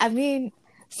bad. I mean,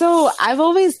 so I've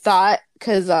always thought,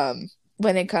 because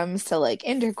when it comes to like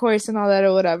intercourse and all that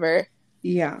or whatever,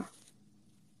 yeah.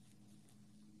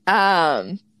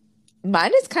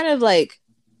 Mine is kind of like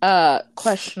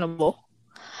questionable.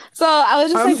 So I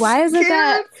was just like, why is it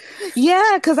that?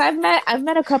 Yeah, because I've met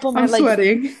a couple men. I'm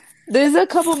sweating. There's a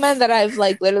couple men that I've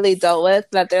like literally dealt with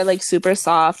that they're like super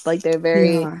soft, like they're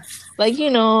very like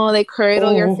they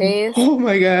cradle your face. Oh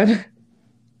my god.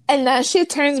 And that shit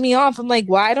turns me off. I'm like,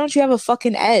 why don't you have a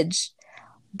fucking edge?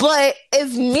 But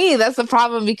it's me that's the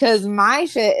problem, because my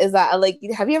shit is that like,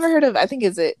 have you ever heard of, I think,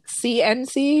 is it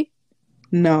CNC?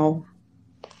 No.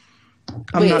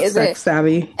 I'm not sex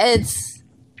savvy.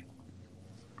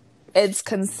 It's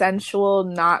consensual,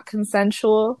 not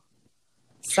consensual.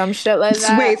 Some shit like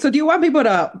that. Wait, so do you want people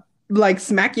to like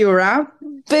smack you around?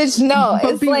 Bitch, no.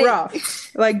 But be like,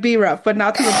 rough. Like be rough, but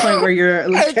not to the point where you're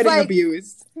like, getting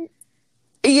abused.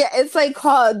 Yeah, it's like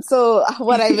called. So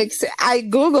what I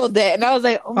Googled it and I was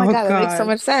like, oh my god, that makes so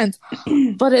much sense.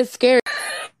 But it's scary.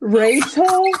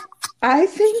 Rachel, I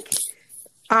think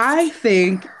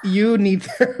you need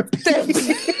therapy.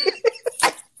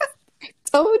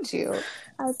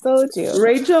 I told you.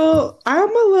 Rachel,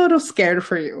 I'm a little scared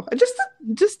for you.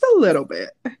 Just a little bit.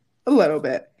 A little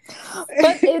bit.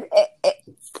 But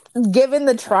given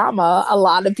the trauma, a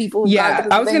lot of people. Yeah,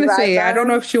 I was going to say, I don't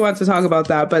know if she wants to talk about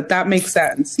that, but that makes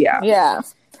sense. Yeah. Yeah.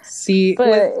 See,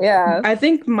 I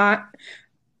think my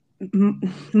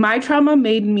trauma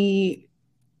made me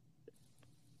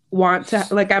want to,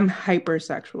 like, I'm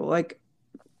hypersexual. Like,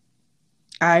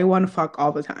 I want to fuck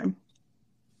all the time.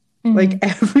 Like,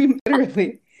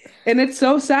 literally. And it's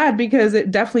so sad because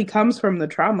it definitely comes from the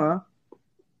trauma.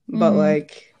 But,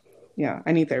 like, yeah,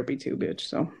 I need therapy too, bitch.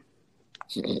 So,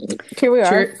 here we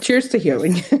are. Cheers to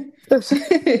healing.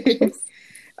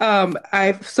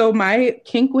 So my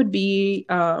kink would be,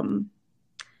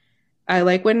 I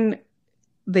like when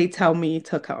they tell me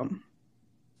to come.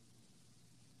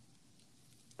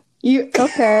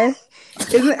 Okay.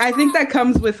 I think that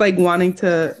comes with like wanting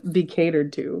to be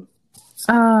catered to.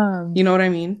 You know what I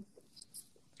mean?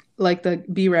 Like the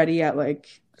be ready at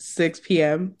like 6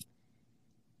 p.m.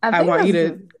 I want you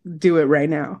to do it right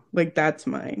now. Like that's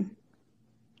mine.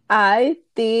 I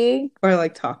think. Or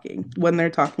like talking when they're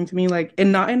talking to me, like,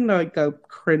 and not in like a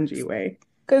cringy way.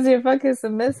 Because you're fucking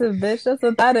submissive, bitch. That's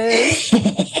what that is.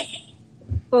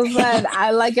 So then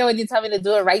I like it when you tell me to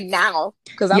do it right now.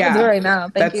 Because I'm going to do it right now.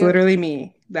 Thank you. Literally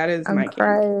me. That is I'm my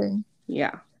crying. kink.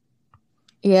 Yeah.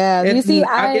 Yeah. You see,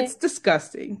 it's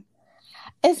disgusting.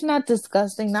 It's not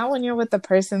disgusting. Not when you're with the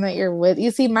person that you're with.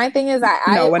 You see, my thing is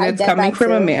when it's coming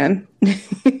from a man.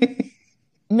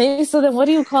 Maybe so then what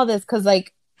do you call this? Because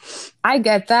like I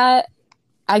get that.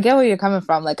 I get where you're coming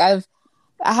from. Like I've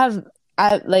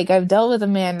dealt with a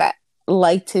man that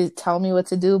liked to tell me what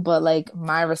to do, but like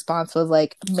my response was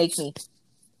like, make me.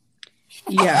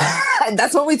 Yeah. And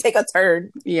that's when we take a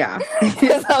turn. Yeah.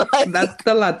 That's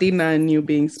the Latina in you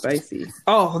being spicy.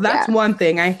 Oh, that's one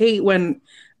thing. I hate when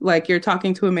like you're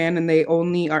talking to a man and they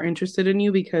only are interested in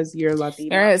you because you're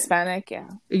Latina. You're Hispanic, yeah.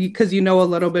 Because you know a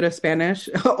little bit of Spanish.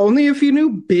 Only if you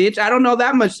knew, bitch. I don't know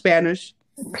that much Spanish.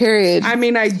 Period. I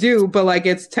mean, I do, but like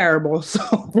it's terrible. So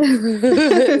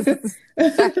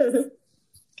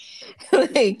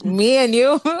like me and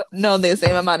you know the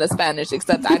same amount of Spanish,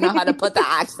 except I know how to put the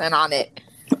accent on it.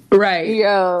 Right.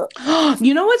 Yo.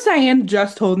 You know what Cyan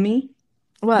just told me?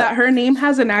 What? That her name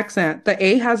has an accent. The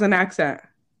A has an accent.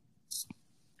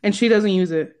 And she doesn't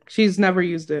use it. She's never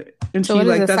used it. And so she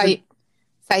like doesn't.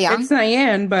 Cyan? It's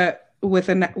Cyan, but with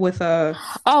a with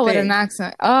an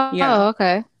accent. Oh, yeah.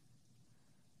 Okay.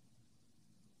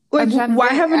 Like, why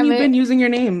haven't you been using your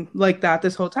name like that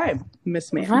this whole time,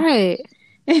 Miss Man? Right.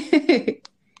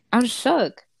 I'm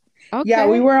shook. Okay. Yeah,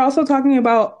 we were also talking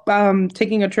about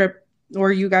taking a trip,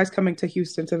 or you guys coming to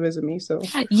Houston to visit me. So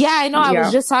yeah, I know. I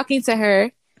was just talking to her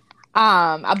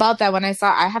about that when I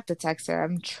have to text her.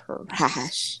 I'm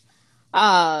trash.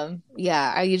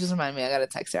 Yeah, you just remind me. I gotta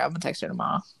text her. I'm gonna text her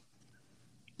tomorrow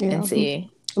and see.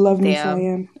 Love me,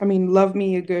 Cyan. I mean, love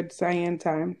me a good Cyan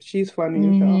time. She's funny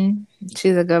as hell.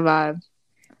 She's a good vibe.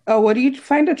 Oh, what do you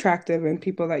find attractive in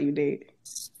people that you date?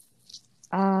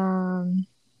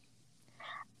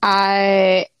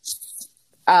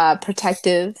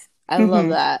 Protective. I love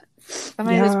that.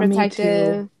 Somebody who's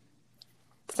protective.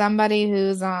 Somebody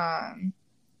who's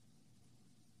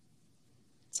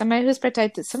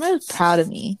protected. Somebody who's proud of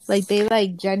me. Like they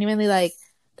like genuinely like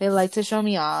they like to show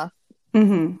me off.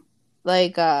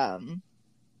 Like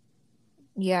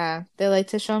yeah, they like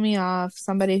to show me off.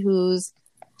 Somebody who's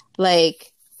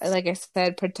like I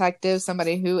said, protective.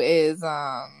 Somebody who is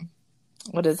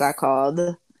what is that called?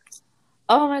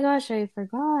 Oh my gosh, I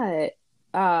forgot.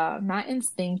 Not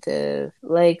instinctive,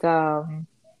 like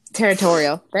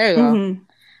territorial. There you go.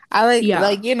 I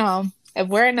like you know, if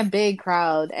we're in a big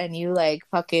crowd and you like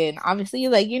fucking obviously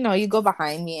you like you know you go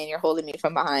behind me and you're holding me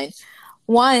from behind.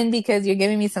 One, because you're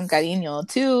giving me some cariño.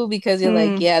 Two, because you're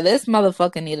like, yeah, this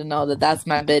motherfucker need to know that that's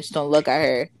my bitch. Don't look at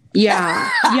her. Yeah.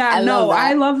 Yeah,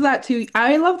 I love that too.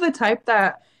 I love the type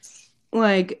that,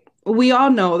 like, we all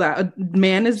know that a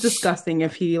man is disgusting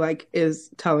if he, like, is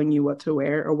telling you what to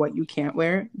wear or what you can't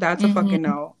wear. That's a fucking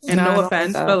no. And no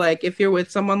offense, but, like, if you're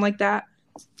with someone like that.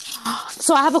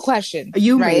 So I have a question.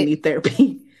 You may need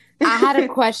therapy. I had a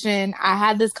question. I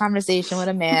had this conversation with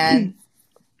a man.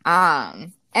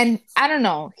 And I don't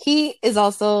know. He is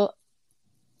also,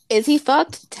 is he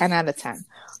fucked? 10 out of 10.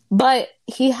 But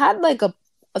he had like a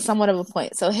somewhat of a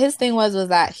point. So his thing was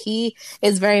that he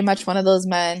is very much one of those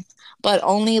men, but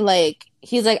only like,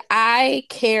 he's like, I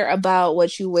care about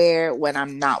what you wear when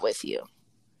I'm not with you.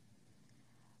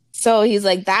 So he's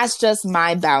like, that's just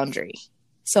my boundary.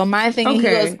 So my thing, he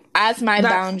goes, that's my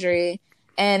boundary.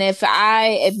 And if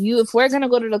we're gonna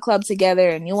go to the club together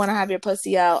and you want to have your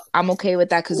pussy out, I'm okay with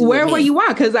that because wear what you want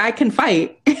because I can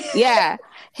fight. Yeah,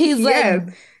 he's like,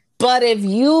 but if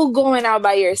you going out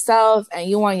by yourself and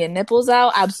you want your nipples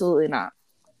out, absolutely not.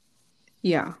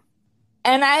 Yeah,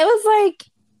 and I was like,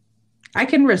 I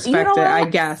can respect it, I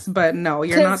guess, but no,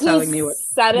 you're not telling me what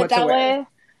said it that way.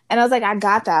 And I was like, I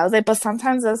got that. I was like, but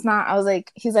sometimes that's not. I was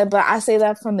like, he's like, but I say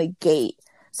that from the gate.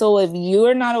 So if you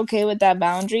are not okay with that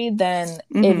boundary, then if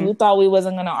Mm-hmm. you thought we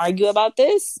wasn't going to argue about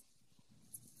this,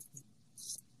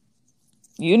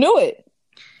 you knew it.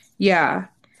 Yeah.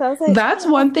 So I was like, That's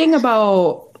one thing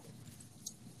about...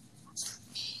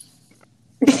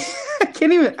 I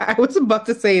can't even... I was about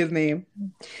to say his name.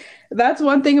 That's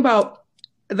one thing about...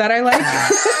 that I like.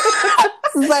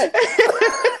 But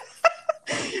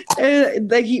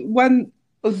Like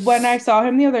when I saw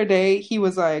him the other day, he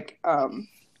was like,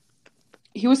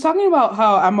 he was talking about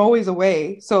how I'm always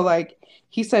away. So like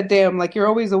he said, damn, like you're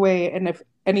always away, and if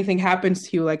anything happens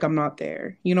to you, like I'm not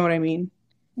there. You know what I mean?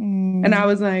 And I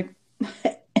was like,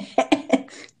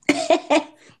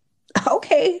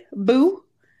 okay, boo.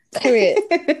 period.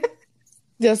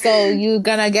 Just so you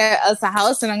gonna get us a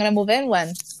house and I'm gonna move in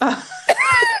when?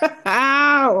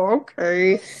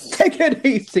 Okay. Take it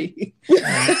easy.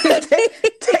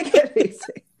 Take it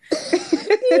easy.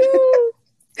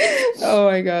 Oh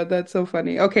my God, that's so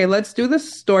funny. Okay, let's do the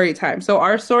story time. So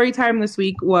our story time this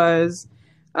week was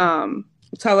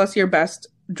tell us your best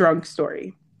drunk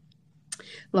story.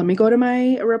 Let me go to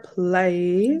my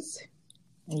replies.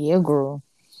 Yeah, girl.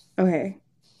 Okay.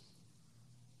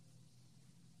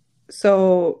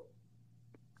 So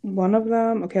one of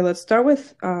them, okay, let's start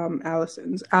with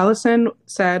Allison's. Allison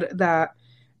said that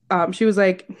she was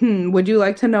like, would you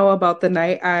like to know about the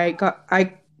night I got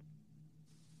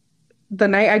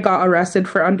arrested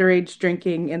for underage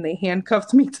drinking and they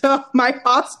handcuffed me to my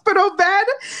hospital bed?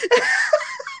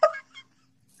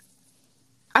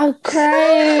 I'm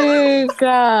crying.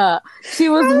 She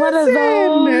was one of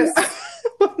those.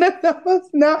 One of those.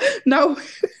 No.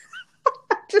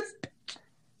 Just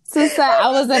Sister, I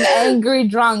was an angry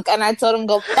drunk and I told them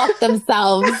go fuck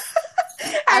themselves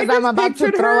as I'm about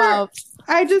to throw up.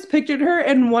 I just pictured her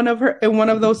in one of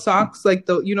those socks, like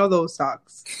those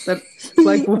socks that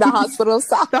like the hospital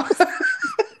socks.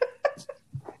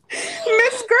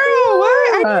 Miss Girl,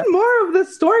 what? I need more of the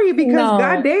story because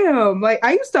goddamn, like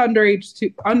I used to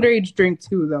underage drink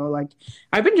too though. Like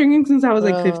I've been drinking since I was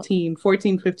like 14,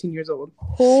 15 years old.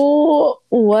 Who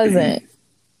wasn't?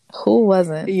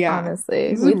 Yeah.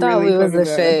 Honestly. We thought we was the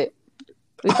shit.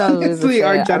 We thought we was the shit.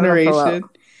 Our generation.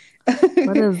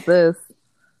 What is this?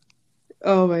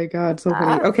 Oh my God, so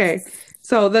funny. Okay.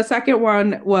 So the second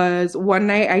one was one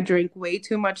night I drank way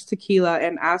too much tequila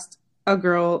and asked a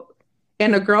girl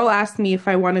asked me if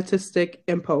I wanted to stick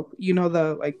and poke. You know,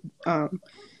 the like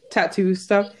tattoo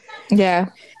stuff. Yeah.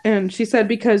 And she said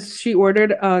because she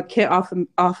ordered a kit off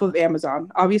of Amazon.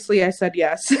 Obviously, I said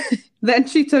yes. Then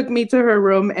she took me to her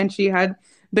room and she had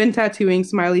been tattooing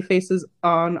smiley faces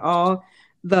on all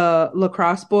the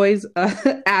lacrosse boys'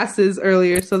 asses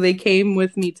earlier, so they came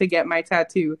with me to get my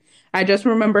tattoo. I just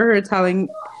remember her telling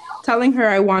her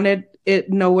I wanted it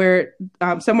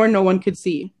somewhere no one could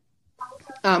see.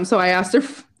 So I asked her.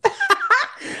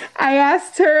 I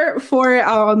asked her for it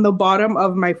on the bottom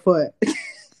of my foot.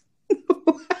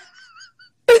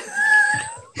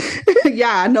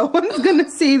 Yeah, no one's gonna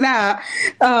see that.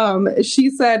 She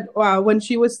said when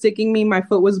she was sticking me, my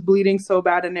foot was bleeding so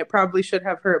bad, and it probably should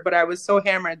have hurt, but I was so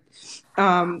hammered.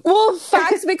 Well,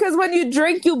 facts, because when you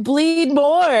drink, you bleed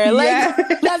more. Like yeah.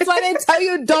 That's why they tell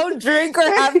you don't drink or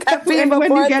have caffeine before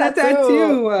when you get a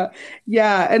tattoo.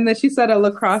 Yeah, and then she said a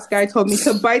lacrosse guy told me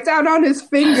to bite down on his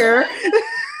finger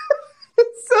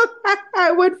so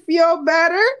I would feel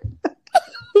better.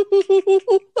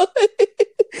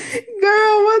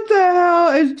 Girl, what the hell?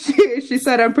 And she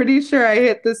said, I'm pretty sure I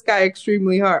hit this guy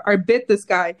extremely hard, or bit this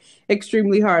guy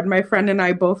extremely hard. My friend and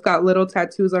I both got little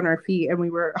tattoos on our feet, and we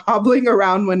were hobbling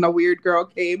around when a weird girl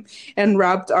came and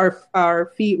wrapped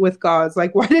our feet with gauze.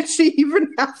 Like, why did she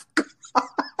even have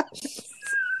gauze?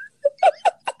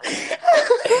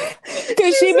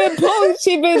 Because she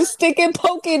been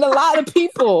poking a lot of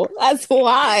people. That's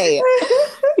why.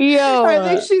 Yo, I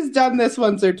think she's done this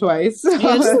once or twice. Just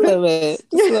a little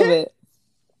bit.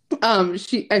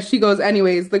 She goes,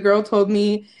 anyways, the girl told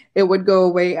me it would go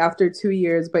away after 2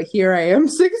 years, but here I am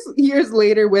 6 years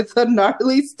later with a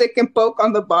gnarly stick and poke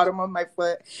on the bottom of my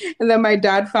foot. And then my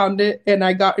dad found it and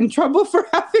I got in trouble for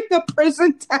having a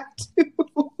prison tattoo.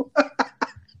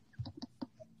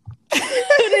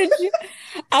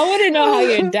 I want to know how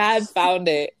your dad found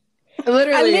it.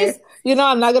 Literally. At least,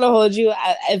 I'm not gonna hold you.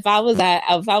 If I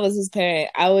was his parent,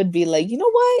 I would be like, you know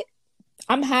what?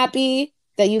 I'm happy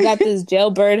that you got this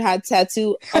jailbird hat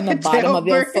tattoo on the bottom of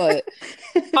your foot.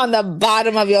 On the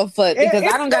bottom of your foot, because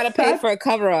I don't gotta pay for a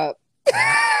cover up.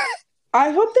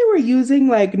 I hope they were using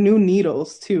like new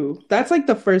needles too. That's like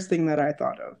the first thing that I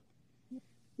thought of.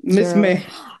 Miss May.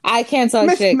 I can't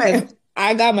talk shit because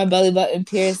I got my belly button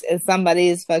pierced in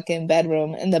somebody's fucking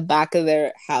bedroom in the back of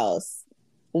their house.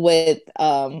 with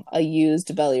a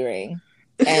used belly ring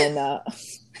and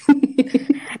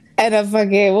and a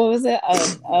fucking what was it?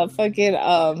 A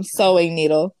fucking sewing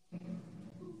needle.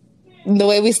 The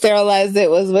way we sterilized it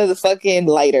was with a fucking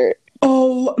lighter.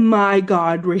 Oh my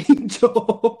God,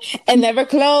 Rachel! It never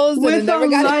closed. With and it never a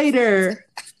got lighter.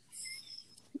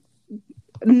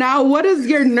 Now, what does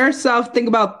your nurse self think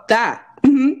about that?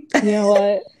 You know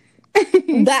what?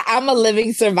 That I'm a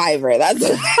living survivor. That's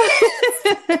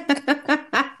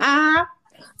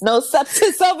no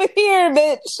sepsis over here,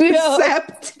 bitch.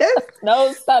 Sepsis?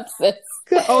 No sepsis.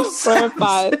 Oh, We're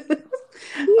fine.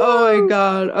 Oh my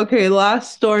God. Okay,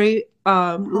 last story.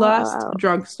 Last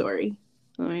drunk story.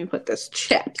 Let me put this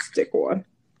chapstick on.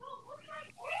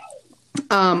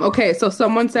 Okay, so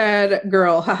someone said,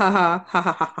 girl, ha ha ha ha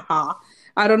ha ha ha.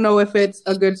 I don't know if it's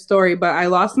a good story, but I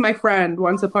lost my friend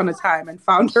once upon a time and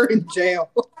found her in jail.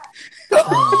 Oh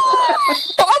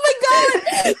my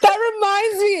God! That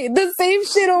reminds me. The same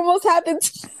shit almost happened.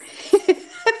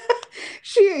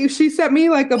 She sent me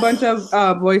like a bunch of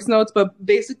voice notes, but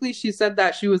basically she said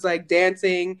that she was like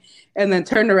dancing and then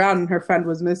turned around and her friend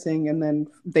was missing, and then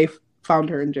they found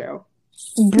her in jail.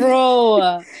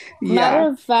 Bro, Yeah. matter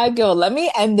of fact, yo, let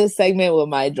me end this segment with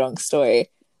my drunk story.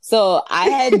 So I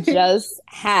had just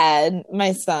had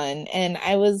my son and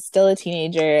I was still a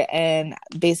teenager and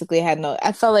basically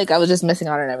I felt like I was just missing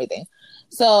out on everything.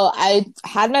 So I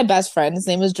had my best friend, his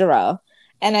name was Jarrell.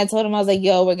 And I told him, I was like,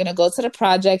 yo, we're going to go to the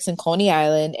projects in Coney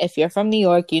Island. If you're from New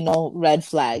York, you know, red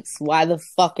flags. Why the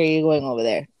fuck are you going over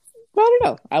there? I don't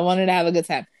know. I wanted to have a good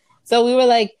time. So we were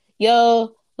like,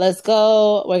 yo, let's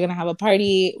go. We're going to have a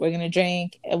party. We're going to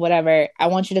drink and whatever. I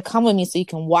want you to come with me so you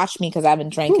can watch me because I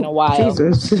haven't drank in a while.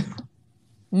 Jesus.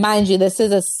 Mind you, this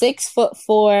is a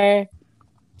 6'4"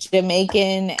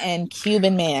 Jamaican and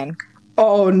Cuban man.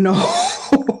 Oh, no.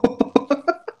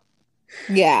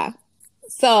 Yeah.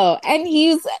 So, and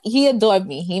he adored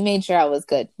me. He made sure I was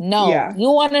good. No, Yeah.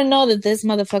 You want to know that this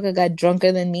motherfucker got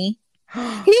drunker than me? He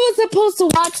was supposed to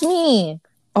watch me.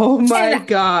 Oh my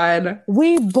God.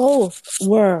 We both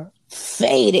were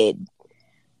faded.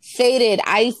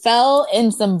 I fell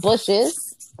in some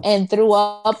bushes and threw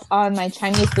up on my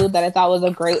Chinese food that I thought was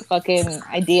a great fucking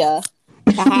idea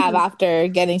to have after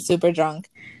getting super drunk.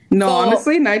 No,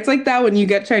 honestly, nights like that when you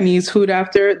get Chinese food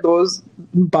after, those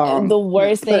bomb. The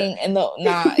worst thing it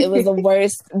was the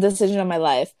worst decision of my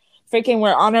life. Freaking,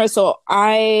 we're on our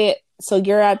I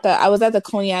was at the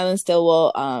Coney Island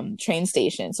Stillwell train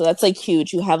station. So that's like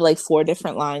huge. You have like 4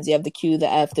 different lines. You have the Q, the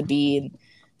F, the B, and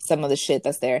some of the shit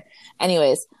that's there.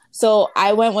 Anyways, so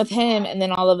I went with him, and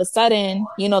then all of a sudden,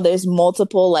 you know, there's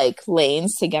multiple like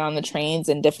lanes to get on the trains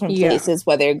in different places,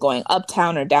 whether you're going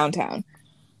uptown or downtown.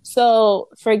 So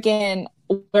freaking,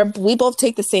 we both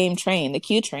take the same train, the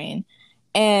Q train,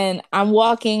 and I'm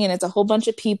walking, and it's a whole bunch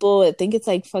of people. I think it's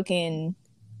like fucking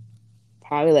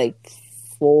probably like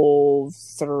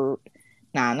 3,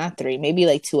 maybe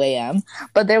like 2 a.m.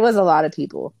 But there was a lot of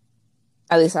people.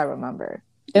 At least I remember.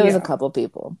 There was a couple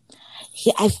people.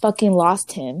 I fucking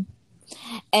lost him.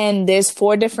 And there's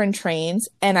 4 different trains,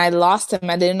 and I lost him.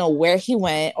 I didn't know where he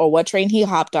went or what train he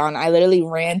hopped on. I literally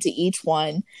ran to each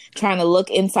one, trying to look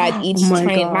inside each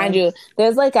train. God. Mind you,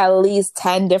 there's like at least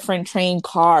 10 different train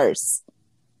cars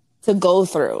to go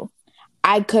through.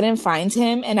 I couldn't find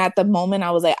him, and at the moment,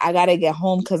 I was like, I gotta get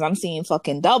home because I'm seeing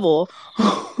fucking double.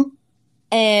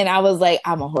 And I was like,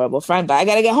 I'm a horrible friend, but I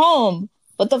gotta get home.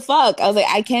 What the fuck? I was like,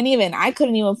 I couldn't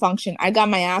even function. I got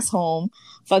my ass home.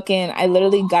 I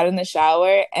literally got in the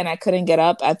shower and I couldn't get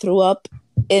up. I threw up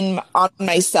on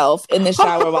myself in the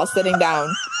shower while sitting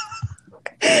down.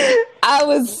 I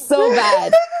was so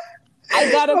bad.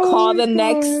 I got a call the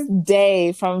next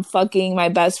day from fucking my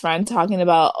best friend talking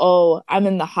about, oh, I'm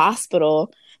in the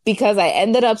hospital because I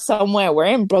ended up somewhere. We're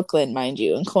in Brooklyn, mind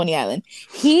you, in Coney Island.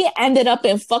 He ended up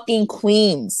in fucking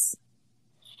Queens.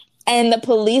 And the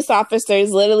police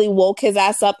officers literally woke his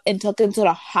ass up and took him to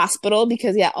the hospital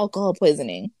because he had alcohol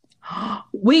poisoning.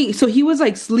 Wait, so he was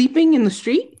like sleeping in the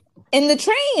street? In the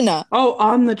train. Oh,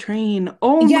 on the train.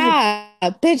 Oh, yeah,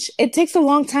 bitch. It takes a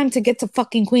long time to get to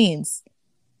fucking Queens.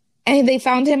 And they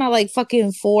found him at like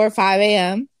fucking 4 or 5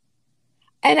 a.m.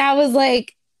 And I was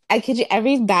like, I kid you,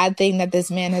 every bad thing that this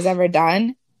man has ever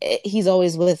done, he's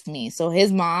always with me. So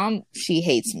his mom, she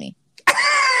hates me.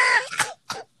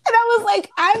 And I was like,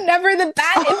 I'm never the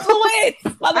bad influence.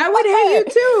 I would hate you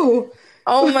too.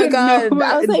 Oh my God. No,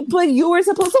 I was like, but you were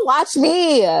supposed to watch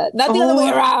me, not the other way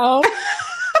around.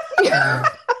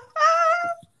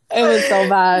 It was so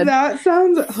bad. That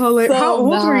sounds hilarious. How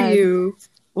old were you?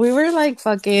 We were like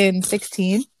fucking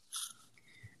 16.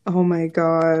 Oh my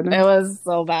God. It was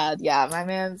so bad. Yeah, my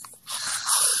man's...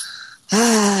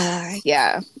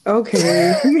 Yeah.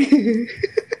 Okay.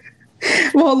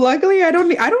 Well, luckily I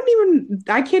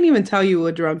can't even tell you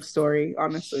a drunk story,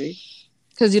 honestly.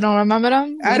 Because you don't remember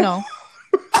them? I We don't. know.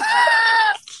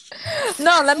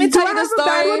 No, let me Do tell I you the have a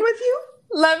bad one story. with you?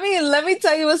 Let me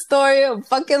tell you a story of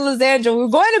fucking Lizandra. We're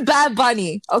going to Bad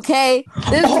Bunny, okay?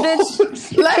 This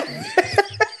bitch, like,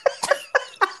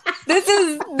 this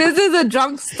is a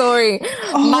drunk story.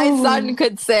 My son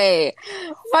could say,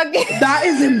 fucking. That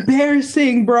is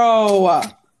embarrassing, bro.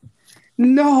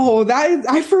 No,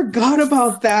 I forgot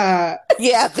about that.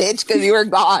 Yeah, bitch, because you were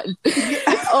gone.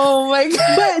 Oh my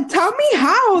god. But tell me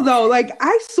how though. Like,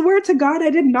 I swear to God,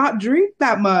 I did not drink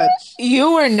that much.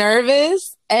 You were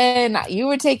nervous and you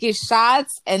were taking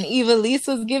shots and Eva Lise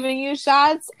was giving you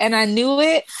shots and I knew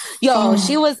it. Yo,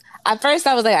 she was, at first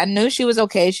I was like, I knew she was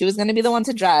okay. She was going to be the one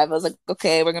to drive. I was like,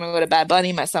 okay, we're going to go to Bad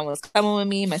Bunny. My son was coming with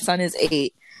me. My son is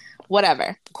 8.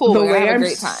 Whatever. Cool. The we're gonna way have a I'm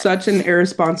great time. such an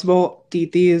irresponsible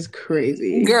Titi is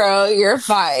crazy. Girl, you're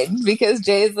fine. Because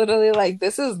Jay's literally like,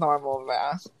 this is normal,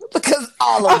 bro. Because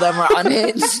all of them are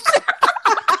unhinged.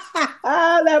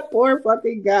 That poor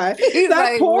fucking guy. He's That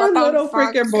like, poor what the little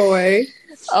fuck? freaking boy.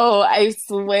 Oh, I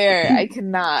swear, I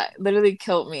cannot. Literally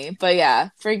killed me. But yeah,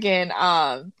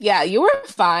 freaking, yeah, you were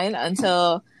fine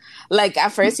until, like,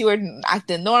 at first you were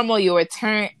acting normal, you were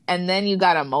turned, and then you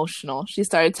got emotional. She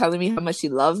started telling me how much she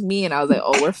loved me, and I was like,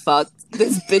 oh, we're fucked.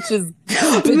 This bitch is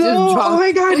No, drunk. oh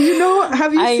my God, you know,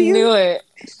 I knew it.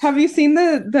 Have you seen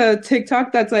the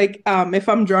TikTok that's like, if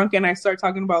I'm drunk and I start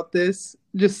talking about this,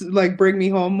 just like bring me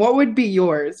home? What would be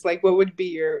yours? Like, what would be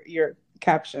your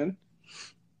caption?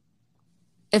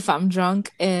 If I'm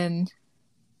drunk and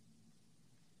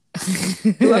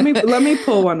let me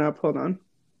pull one up. Hold on.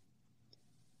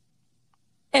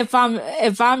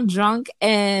 if I'm drunk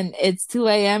and it's 2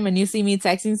 a.m. and you see me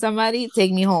texting somebody,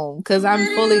 take me home because I'm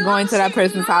fully going to that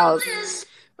person's house.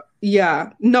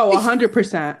 Yeah. No,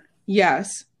 100%.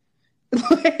 Yes.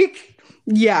 Like,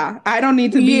 yeah. I don't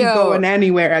need to be going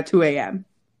anywhere at 2 a.m.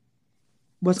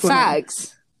 What's going on?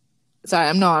 Facts. Sorry,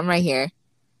 I'm right here.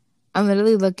 I'm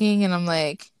literally looking and I'm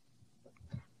like,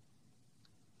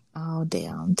 oh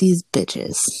damn, these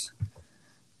bitches.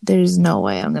 There's no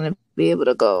way I'm gonna be able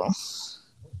to go.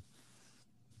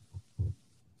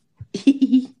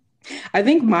 I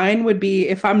think mine would be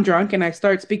if I'm drunk and I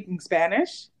start speaking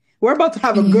Spanish. We're about to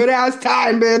have a good ass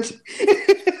time, bitch.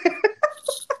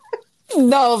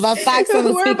 No, but facts on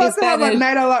the We're about to have a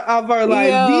night of our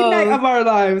lives. The night of our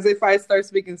lives if I start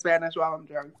speaking Spanish while I'm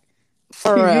drunk.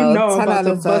 For real. You know I'm about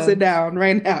to bust it down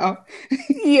right now.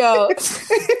 Yo.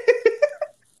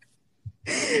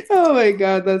 Oh my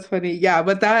God, that's funny. Yeah,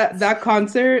 but that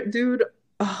concert, dude,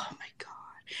 oh my God.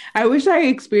 I wish I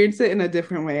experienced it in a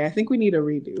different way. I think we need a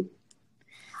redo.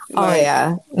 Oh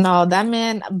yeah. No, that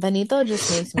man Benito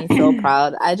just makes me so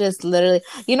proud. I just literally,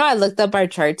 I looked up our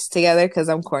charts together because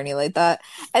I'm corny like that.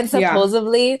 And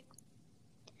supposedly,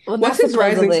 well, what's his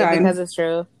rising sign? Because it's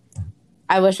true.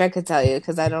 I wish I could tell you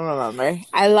because I don't remember.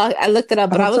 I looked it up,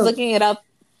 but I was looking it up,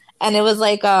 and it was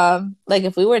like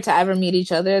if we were to ever meet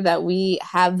each other, that we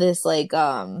have this like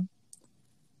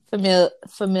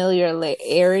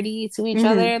familiarity to each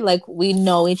other. Like we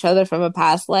know each other from a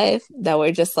past life. That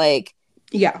we're just like.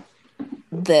 Yeah.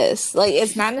 This like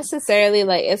it's not necessarily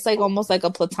like it's like almost like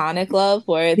a platonic love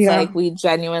where it's like we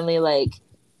genuinely like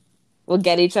will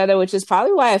get each other, which is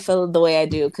probably why I feel the way I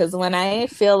do. Because when I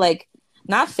feel like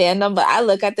not fandom, but I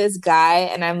look at this guy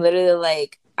and I'm literally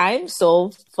like, I'm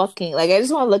so fucking like I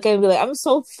just want to look at him and be like, I'm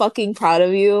so fucking proud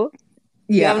of you.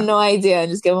 Yeah. You have no idea. And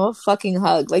just give him a fucking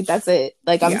hug. Like that's it.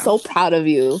 Like I'm so proud of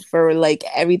you for like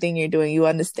everything you're doing. You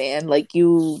understand? Like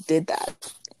you did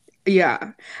that.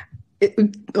 Yeah.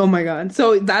 Oh my God.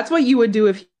 So that's what you would do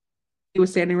if he was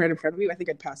standing right in front of you? I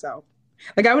think I'd pass out.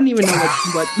 Like I wouldn't even know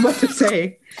what to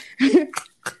say. I'd be shaking.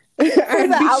 I'm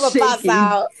gonna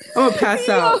pass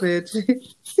out, bitch.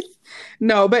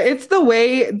 No, but it's the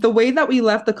way that we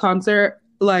left the concert,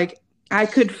 like I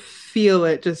could feel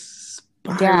it just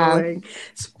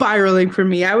spiraling for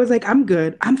me. I was like, I'm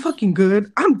good. I'm fucking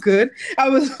good. I'm good. I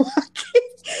was walking.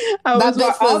 That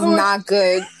bitch was not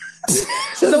good.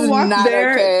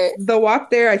 The walk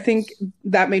there, I think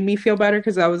that made me feel better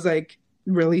because I was like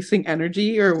releasing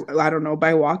energy, or I don't know,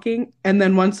 by walking. And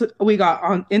then once we got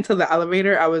on into the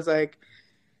elevator, I was like,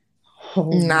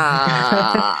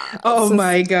 my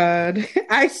God.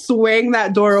 I swung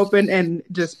that door open and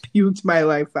just puked my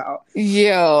life out.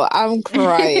 Yo, I'm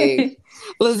crying.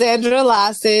 Lizandra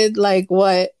lasted like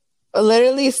what?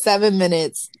 Literally 7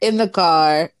 minutes in the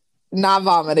car. Not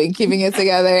vomiting, keeping it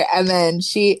together, and then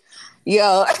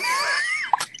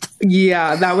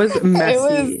yeah, that was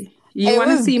messy. You It want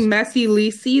to was see messy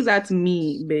Lisi? That's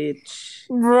me, bitch.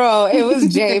 Bro, it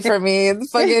was Jay for me.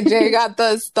 Fucking Jay got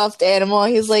the stuffed animal.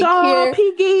 He's like, Stop! here.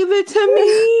 He gave it to me.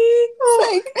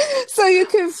 It's like, so you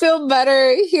can feel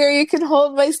better. Here, you can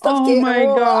hold my stuffed Oh my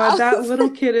animal. God, that little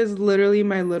kid is literally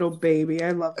my little baby.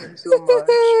 I love him so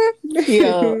much.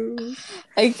 Yo,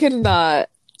 I could not.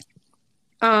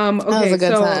 That was Okay, a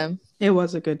good so time. it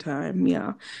was a good time,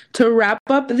 yeah. To wrap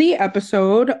up the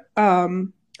episode,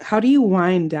 how do you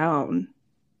wind down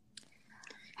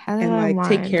How do and I like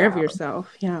take wind care of down? yourself?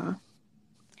 Yeah.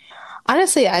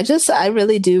 Honestly, I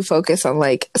really do focus on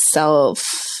like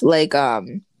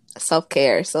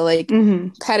self-care. So like Mm-hmm.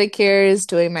 pedicures,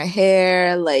 doing my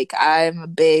hair, like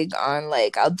I'm big on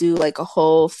like I'll do like a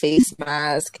whole face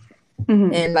mask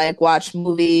Mm-hmm. and like watch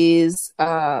movies.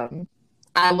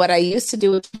 What I used to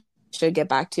do, which I should get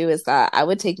back to, is that I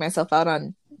would take myself out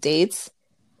on dates.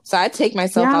 So I'd take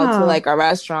myself out to Yeah. like a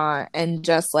restaurant and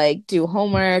just like do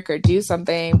homework or do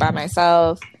something by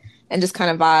myself and just kind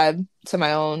of vibe to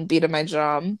my own beat of my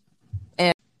drum.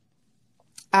 And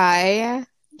I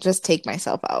just take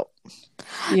myself out.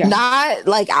 Yeah. Not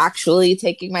like actually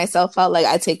taking myself out, like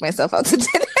I take myself out to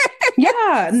dinner.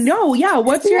 Yeah. No, yeah.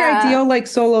 What's your Yeah. ideal like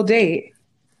solo date?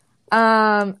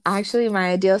 Actually,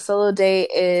 my ideal solo date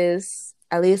is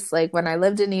at least like when I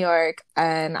lived in New York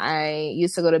and I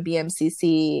used to go to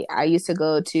BMCC, I used to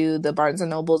go to the Barnes and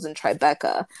Nobles in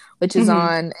Tribeca, which is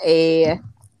Mm-hmm.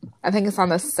 I think it's on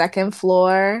the second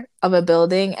floor of a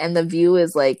building, and the view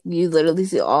is like you literally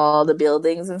see all the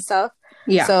buildings and stuff.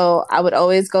 Yeah. So I would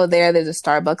always go there. There's a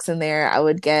Starbucks in there. I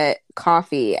would get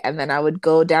coffee and then I would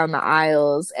go down the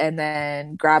aisles and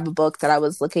then grab a book that I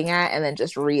was looking at and then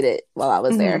just read it while I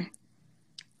was Mm-hmm. there.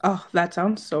 Oh, that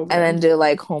sounds so good. And then do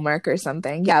like homework or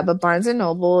something. Yeah, but Barnes and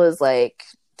Noble is like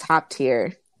top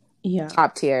tier. Yeah.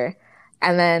 Top tier.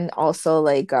 And then also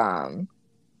like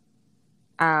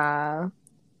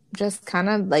just kind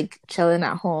of like chilling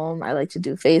at home. I like to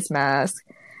do face mask,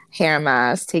 hair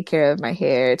mask, take care of my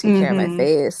hair, take care of my Mm-hmm.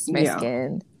 face, my Yeah.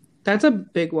 skin. That's a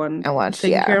big one. And watch,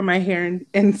 Taking yeah. care of my hair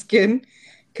and skin.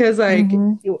 Because like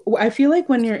Mhm. I feel like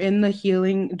when you're in the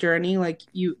healing journey, like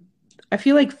I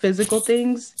feel like physical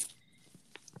things,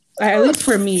 at least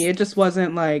for me, it just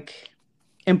wasn't like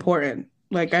important.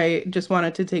 Like I just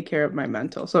wanted to take care of my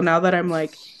mental. So now that I'm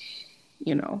like,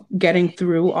 getting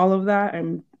through all of that,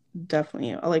 I'm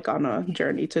definitely like on a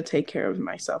journey to take care of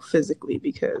myself physically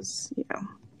because,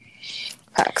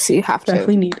 Facts, you have to.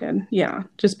 definitely needed. Yeah.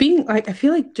 Just being like, I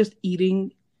feel like just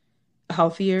eating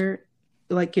healthier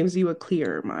like gives you a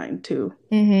clearer mind too.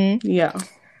 Mm-hmm. Yeah.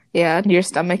 Yeah, your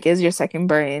stomach is your second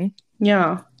brain.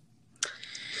 Yeah.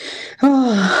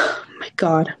 Oh my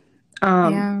God.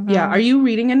 Yeah. Are you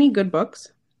reading any good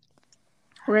books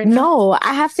right now? No,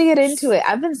 I have to get into it.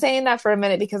 I've been saying that for a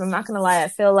minute because I'm not gonna lie. I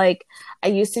feel like I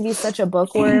used to be such a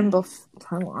bookworm.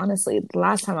 Honestly, the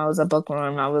last time I was a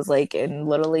bookworm, I was like in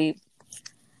literally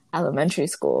elementary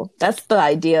school. That's the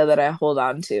idea that I hold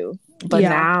on to. But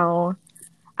now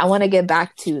I want to get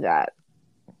back to that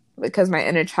because my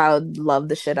inner child loved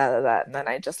the shit out of that, and then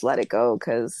I just let it go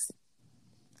because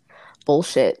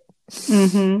bullshit.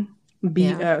 Mm-hmm.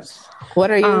 BS. Yeah.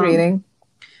 What are you reading?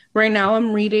 Right now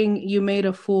I'm reading You Made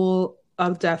a Fool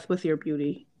of Death with Your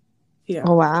Beauty. Yeah.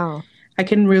 Oh, wow. I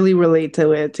can really relate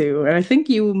to it too. And I think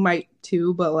you might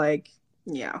too, but like,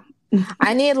 yeah.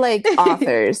 I need like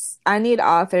authors. I need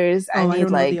authors. I need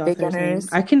like beginners.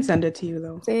 I can send it to you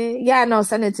though. Yeah, no,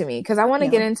 send it to me because I want to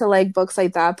get into like books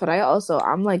like that. But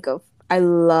I'm like I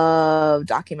love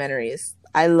documentaries.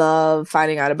 I love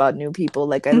finding out about new people.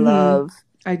 Like I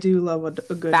do love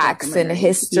a good facts and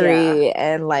history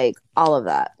and like all of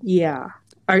that. Yeah.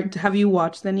 Have you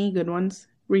watched any good ones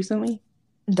recently?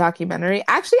 Documentary.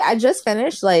 Actually, I just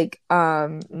finished like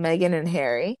Meghan and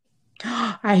Harry.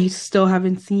 I still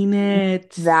haven't seen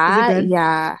it. That,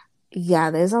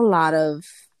 yeah. There's a lot of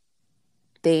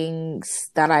things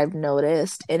that I've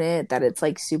noticed in it that it's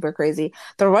like super crazy.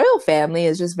 The royal family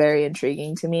is just very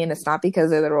intriguing to me, and it's not because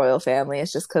they're the royal family.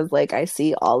 It's just because like I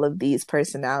see all of these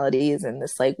personalities and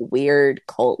this like weird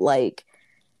cult like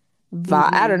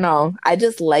vibe. I don't know. I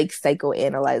just like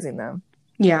psychoanalyzing them.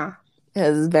 Yeah,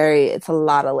 it's a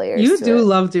lot of layers. You do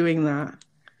love doing that.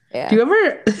 Yeah. Do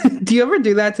you ever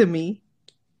do that to me?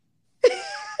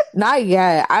 Not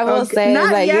yet. I will say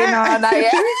not like yet. not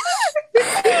yet.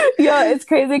 Yo, it's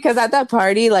crazy because at that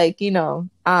party, like,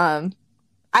 I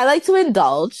like to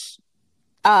indulge.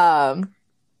 And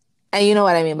you know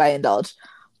what I mean by indulge.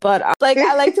 But like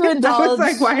I like to indulge. I was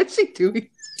like, why is she doing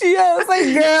Yeah, it's like,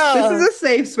 girl. This is a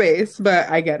safe space, but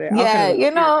I get it.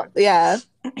 Yeah,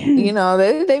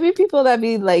 they be people that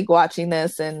be like watching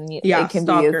this, and Yeah, it can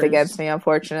be used stalkers. against me,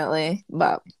 unfortunately.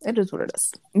 But it is what it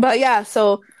is. But yeah,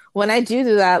 so when I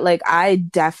do that, like I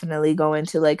definitely go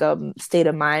into like a state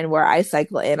of mind where I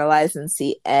psychoanalyze and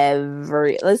see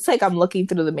it's like I'm looking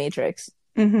through the matrix,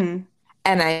 Mm-hmm.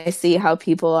 and I see how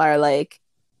people are like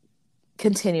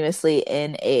continuously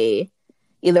in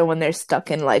either when they're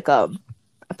stuck in like a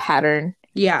pattern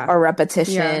Yeah. or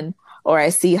repetition, or I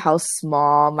see how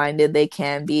small-minded they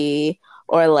can be,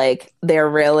 or like they're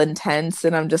real intense,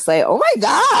 and I'm just like, oh my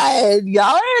god,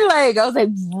 y'all are like, I was like,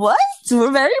 what?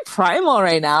 We're very primal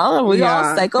right now. Are we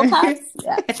all psychopaths?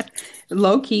 Yeah.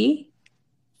 Low key.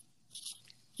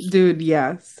 Dude,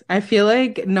 yes. I feel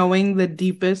like knowing the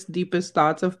deepest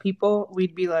thoughts of people,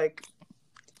 we'd be like,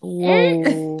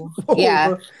 whoa.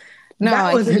 Yeah. No,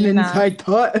 that was an inside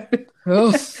thought.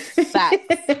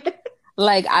 Fact.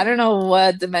 Like, I don't know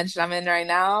what dimension I'm in right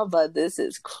now, but this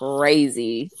is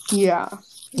crazy. Yeah.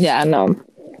 Yeah, no.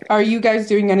 Are you guys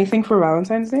doing anything for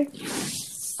Valentine's Day?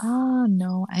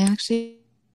 No.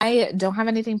 I don't have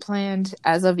anything planned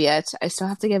as of yet. I still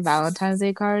have to get Valentine's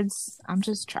Day cards. I'm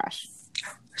just trash.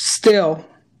 Still.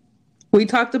 We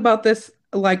talked about this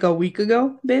like a week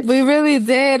ago, bitch. We really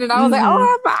did. And I was like,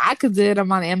 oh, I could do it.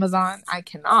 I'm on Amazon. I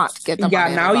cannot get them on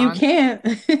Amazon. Now you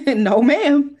can't. No,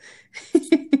 ma'am.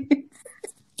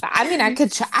 I mean, I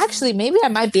could actually, maybe I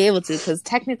might be able to, because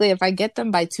technically if I get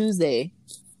them by Tuesday,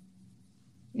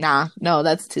 no,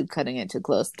 that's cutting it too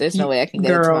close. There's no way I can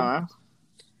get it tomorrow.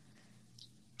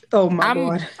 Oh my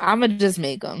God. I'm going to just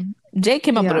make them. Jay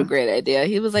came up with a great idea.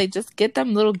 He was like, just get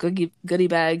them little goodie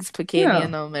bags, put candy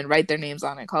in them, and write their names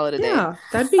on it. Call it a day. Yeah,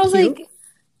 that'd be cute. Like,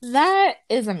 that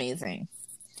is amazing.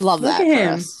 Love that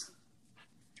for us.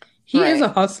 He is a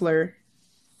hustler.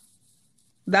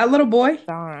 That little boy.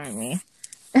 Don't worry me.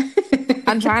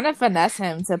 I'm trying to finesse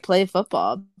him to play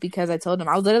football because I told him.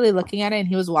 I was literally looking at it and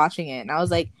he was watching it. And I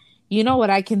was like, you know what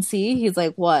I can see? He's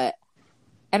like, what?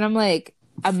 And I'm like,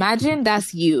 imagine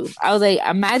that's you. I was like,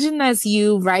 imagine that's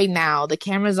you right now. The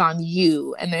camera's on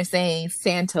you. And they're saying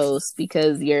Santos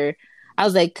because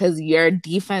because your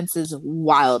defense is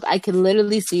wild. I could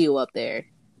literally see you up there.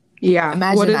 Yeah.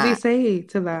 Imagine what did he say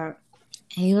to that?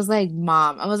 And he was like,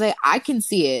 Mom. I was like, I can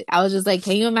see it. I was just like,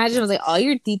 can you imagine? I was like, all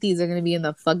your titis are going to be in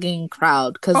the fucking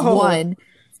crowd. Because one.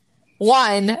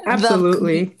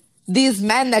 Absolutely. These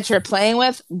men that you're playing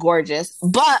with, gorgeous.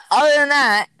 But other than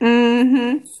that.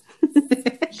 Mm-hmm.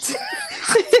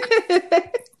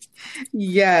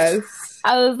 Yes.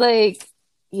 I was like,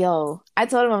 yo. I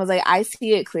told him, I was like, I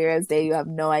see it clear as day. You have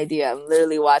no idea. I'm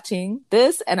literally watching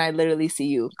this and I literally see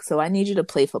you. So I need you to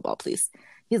play football, please.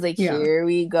 He's like, here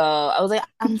we go. I was like,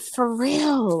 I'm for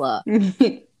real.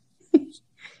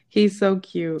 He's so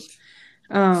cute.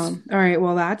 All right.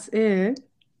 Well, that's it.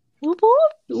 Whoop,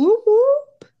 whoop. Whoop,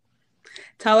 whoop.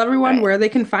 Tell everyone where they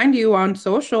can find you on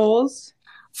socials.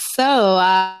 So,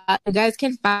 you guys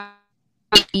can find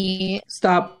me.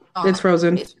 Stop. It's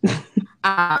frozen. It's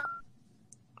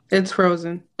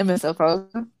frozen. Am I still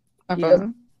frozen? I'm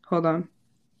frozen? Hold on.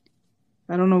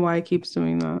 I don't know why it keeps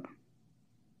doing that.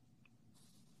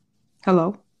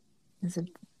 Hello? Is it?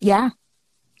 Yeah.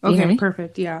 Okay,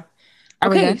 perfect. Yeah.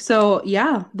 Okay, so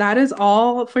that is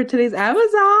all for today's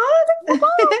Amazon.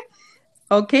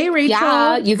 Okay, Rachel.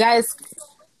 Yeah, you guys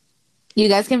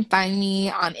can find me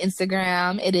on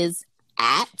Instagram. It is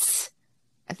at,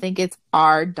 I think it's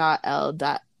r.l.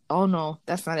 Oh no,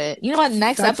 that's not it. You know what?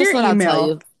 Next episode I'll tell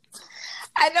you.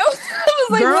 I know. I was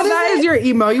like, girl, that is your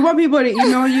email. You want people to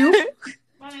email you?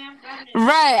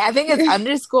 Right. I think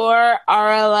it's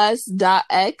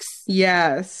 _RLS.x.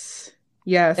 Yes.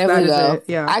 There that is go. It.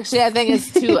 Yeah. Actually, I think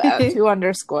it's two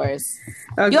underscores.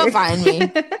 Okay. You'll find me.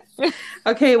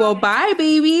 Okay. Well, bye,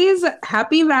 babies.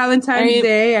 Happy Valentine's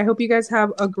Day. I hope you guys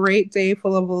have a great day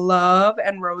full of love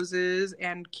and roses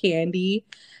and candy.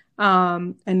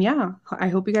 And yeah, I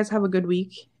hope you guys have a good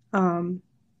week. And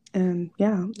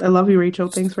yeah, I love you, Rachel.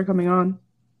 Thanks for coming on.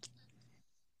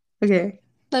 Okay.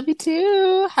 Love you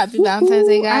too. Happy Valentine's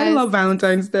Day, guys. I love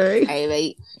Valentine's Day. I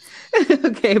wait.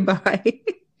 Okay, bye.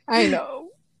 I know.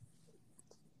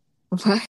 Bye.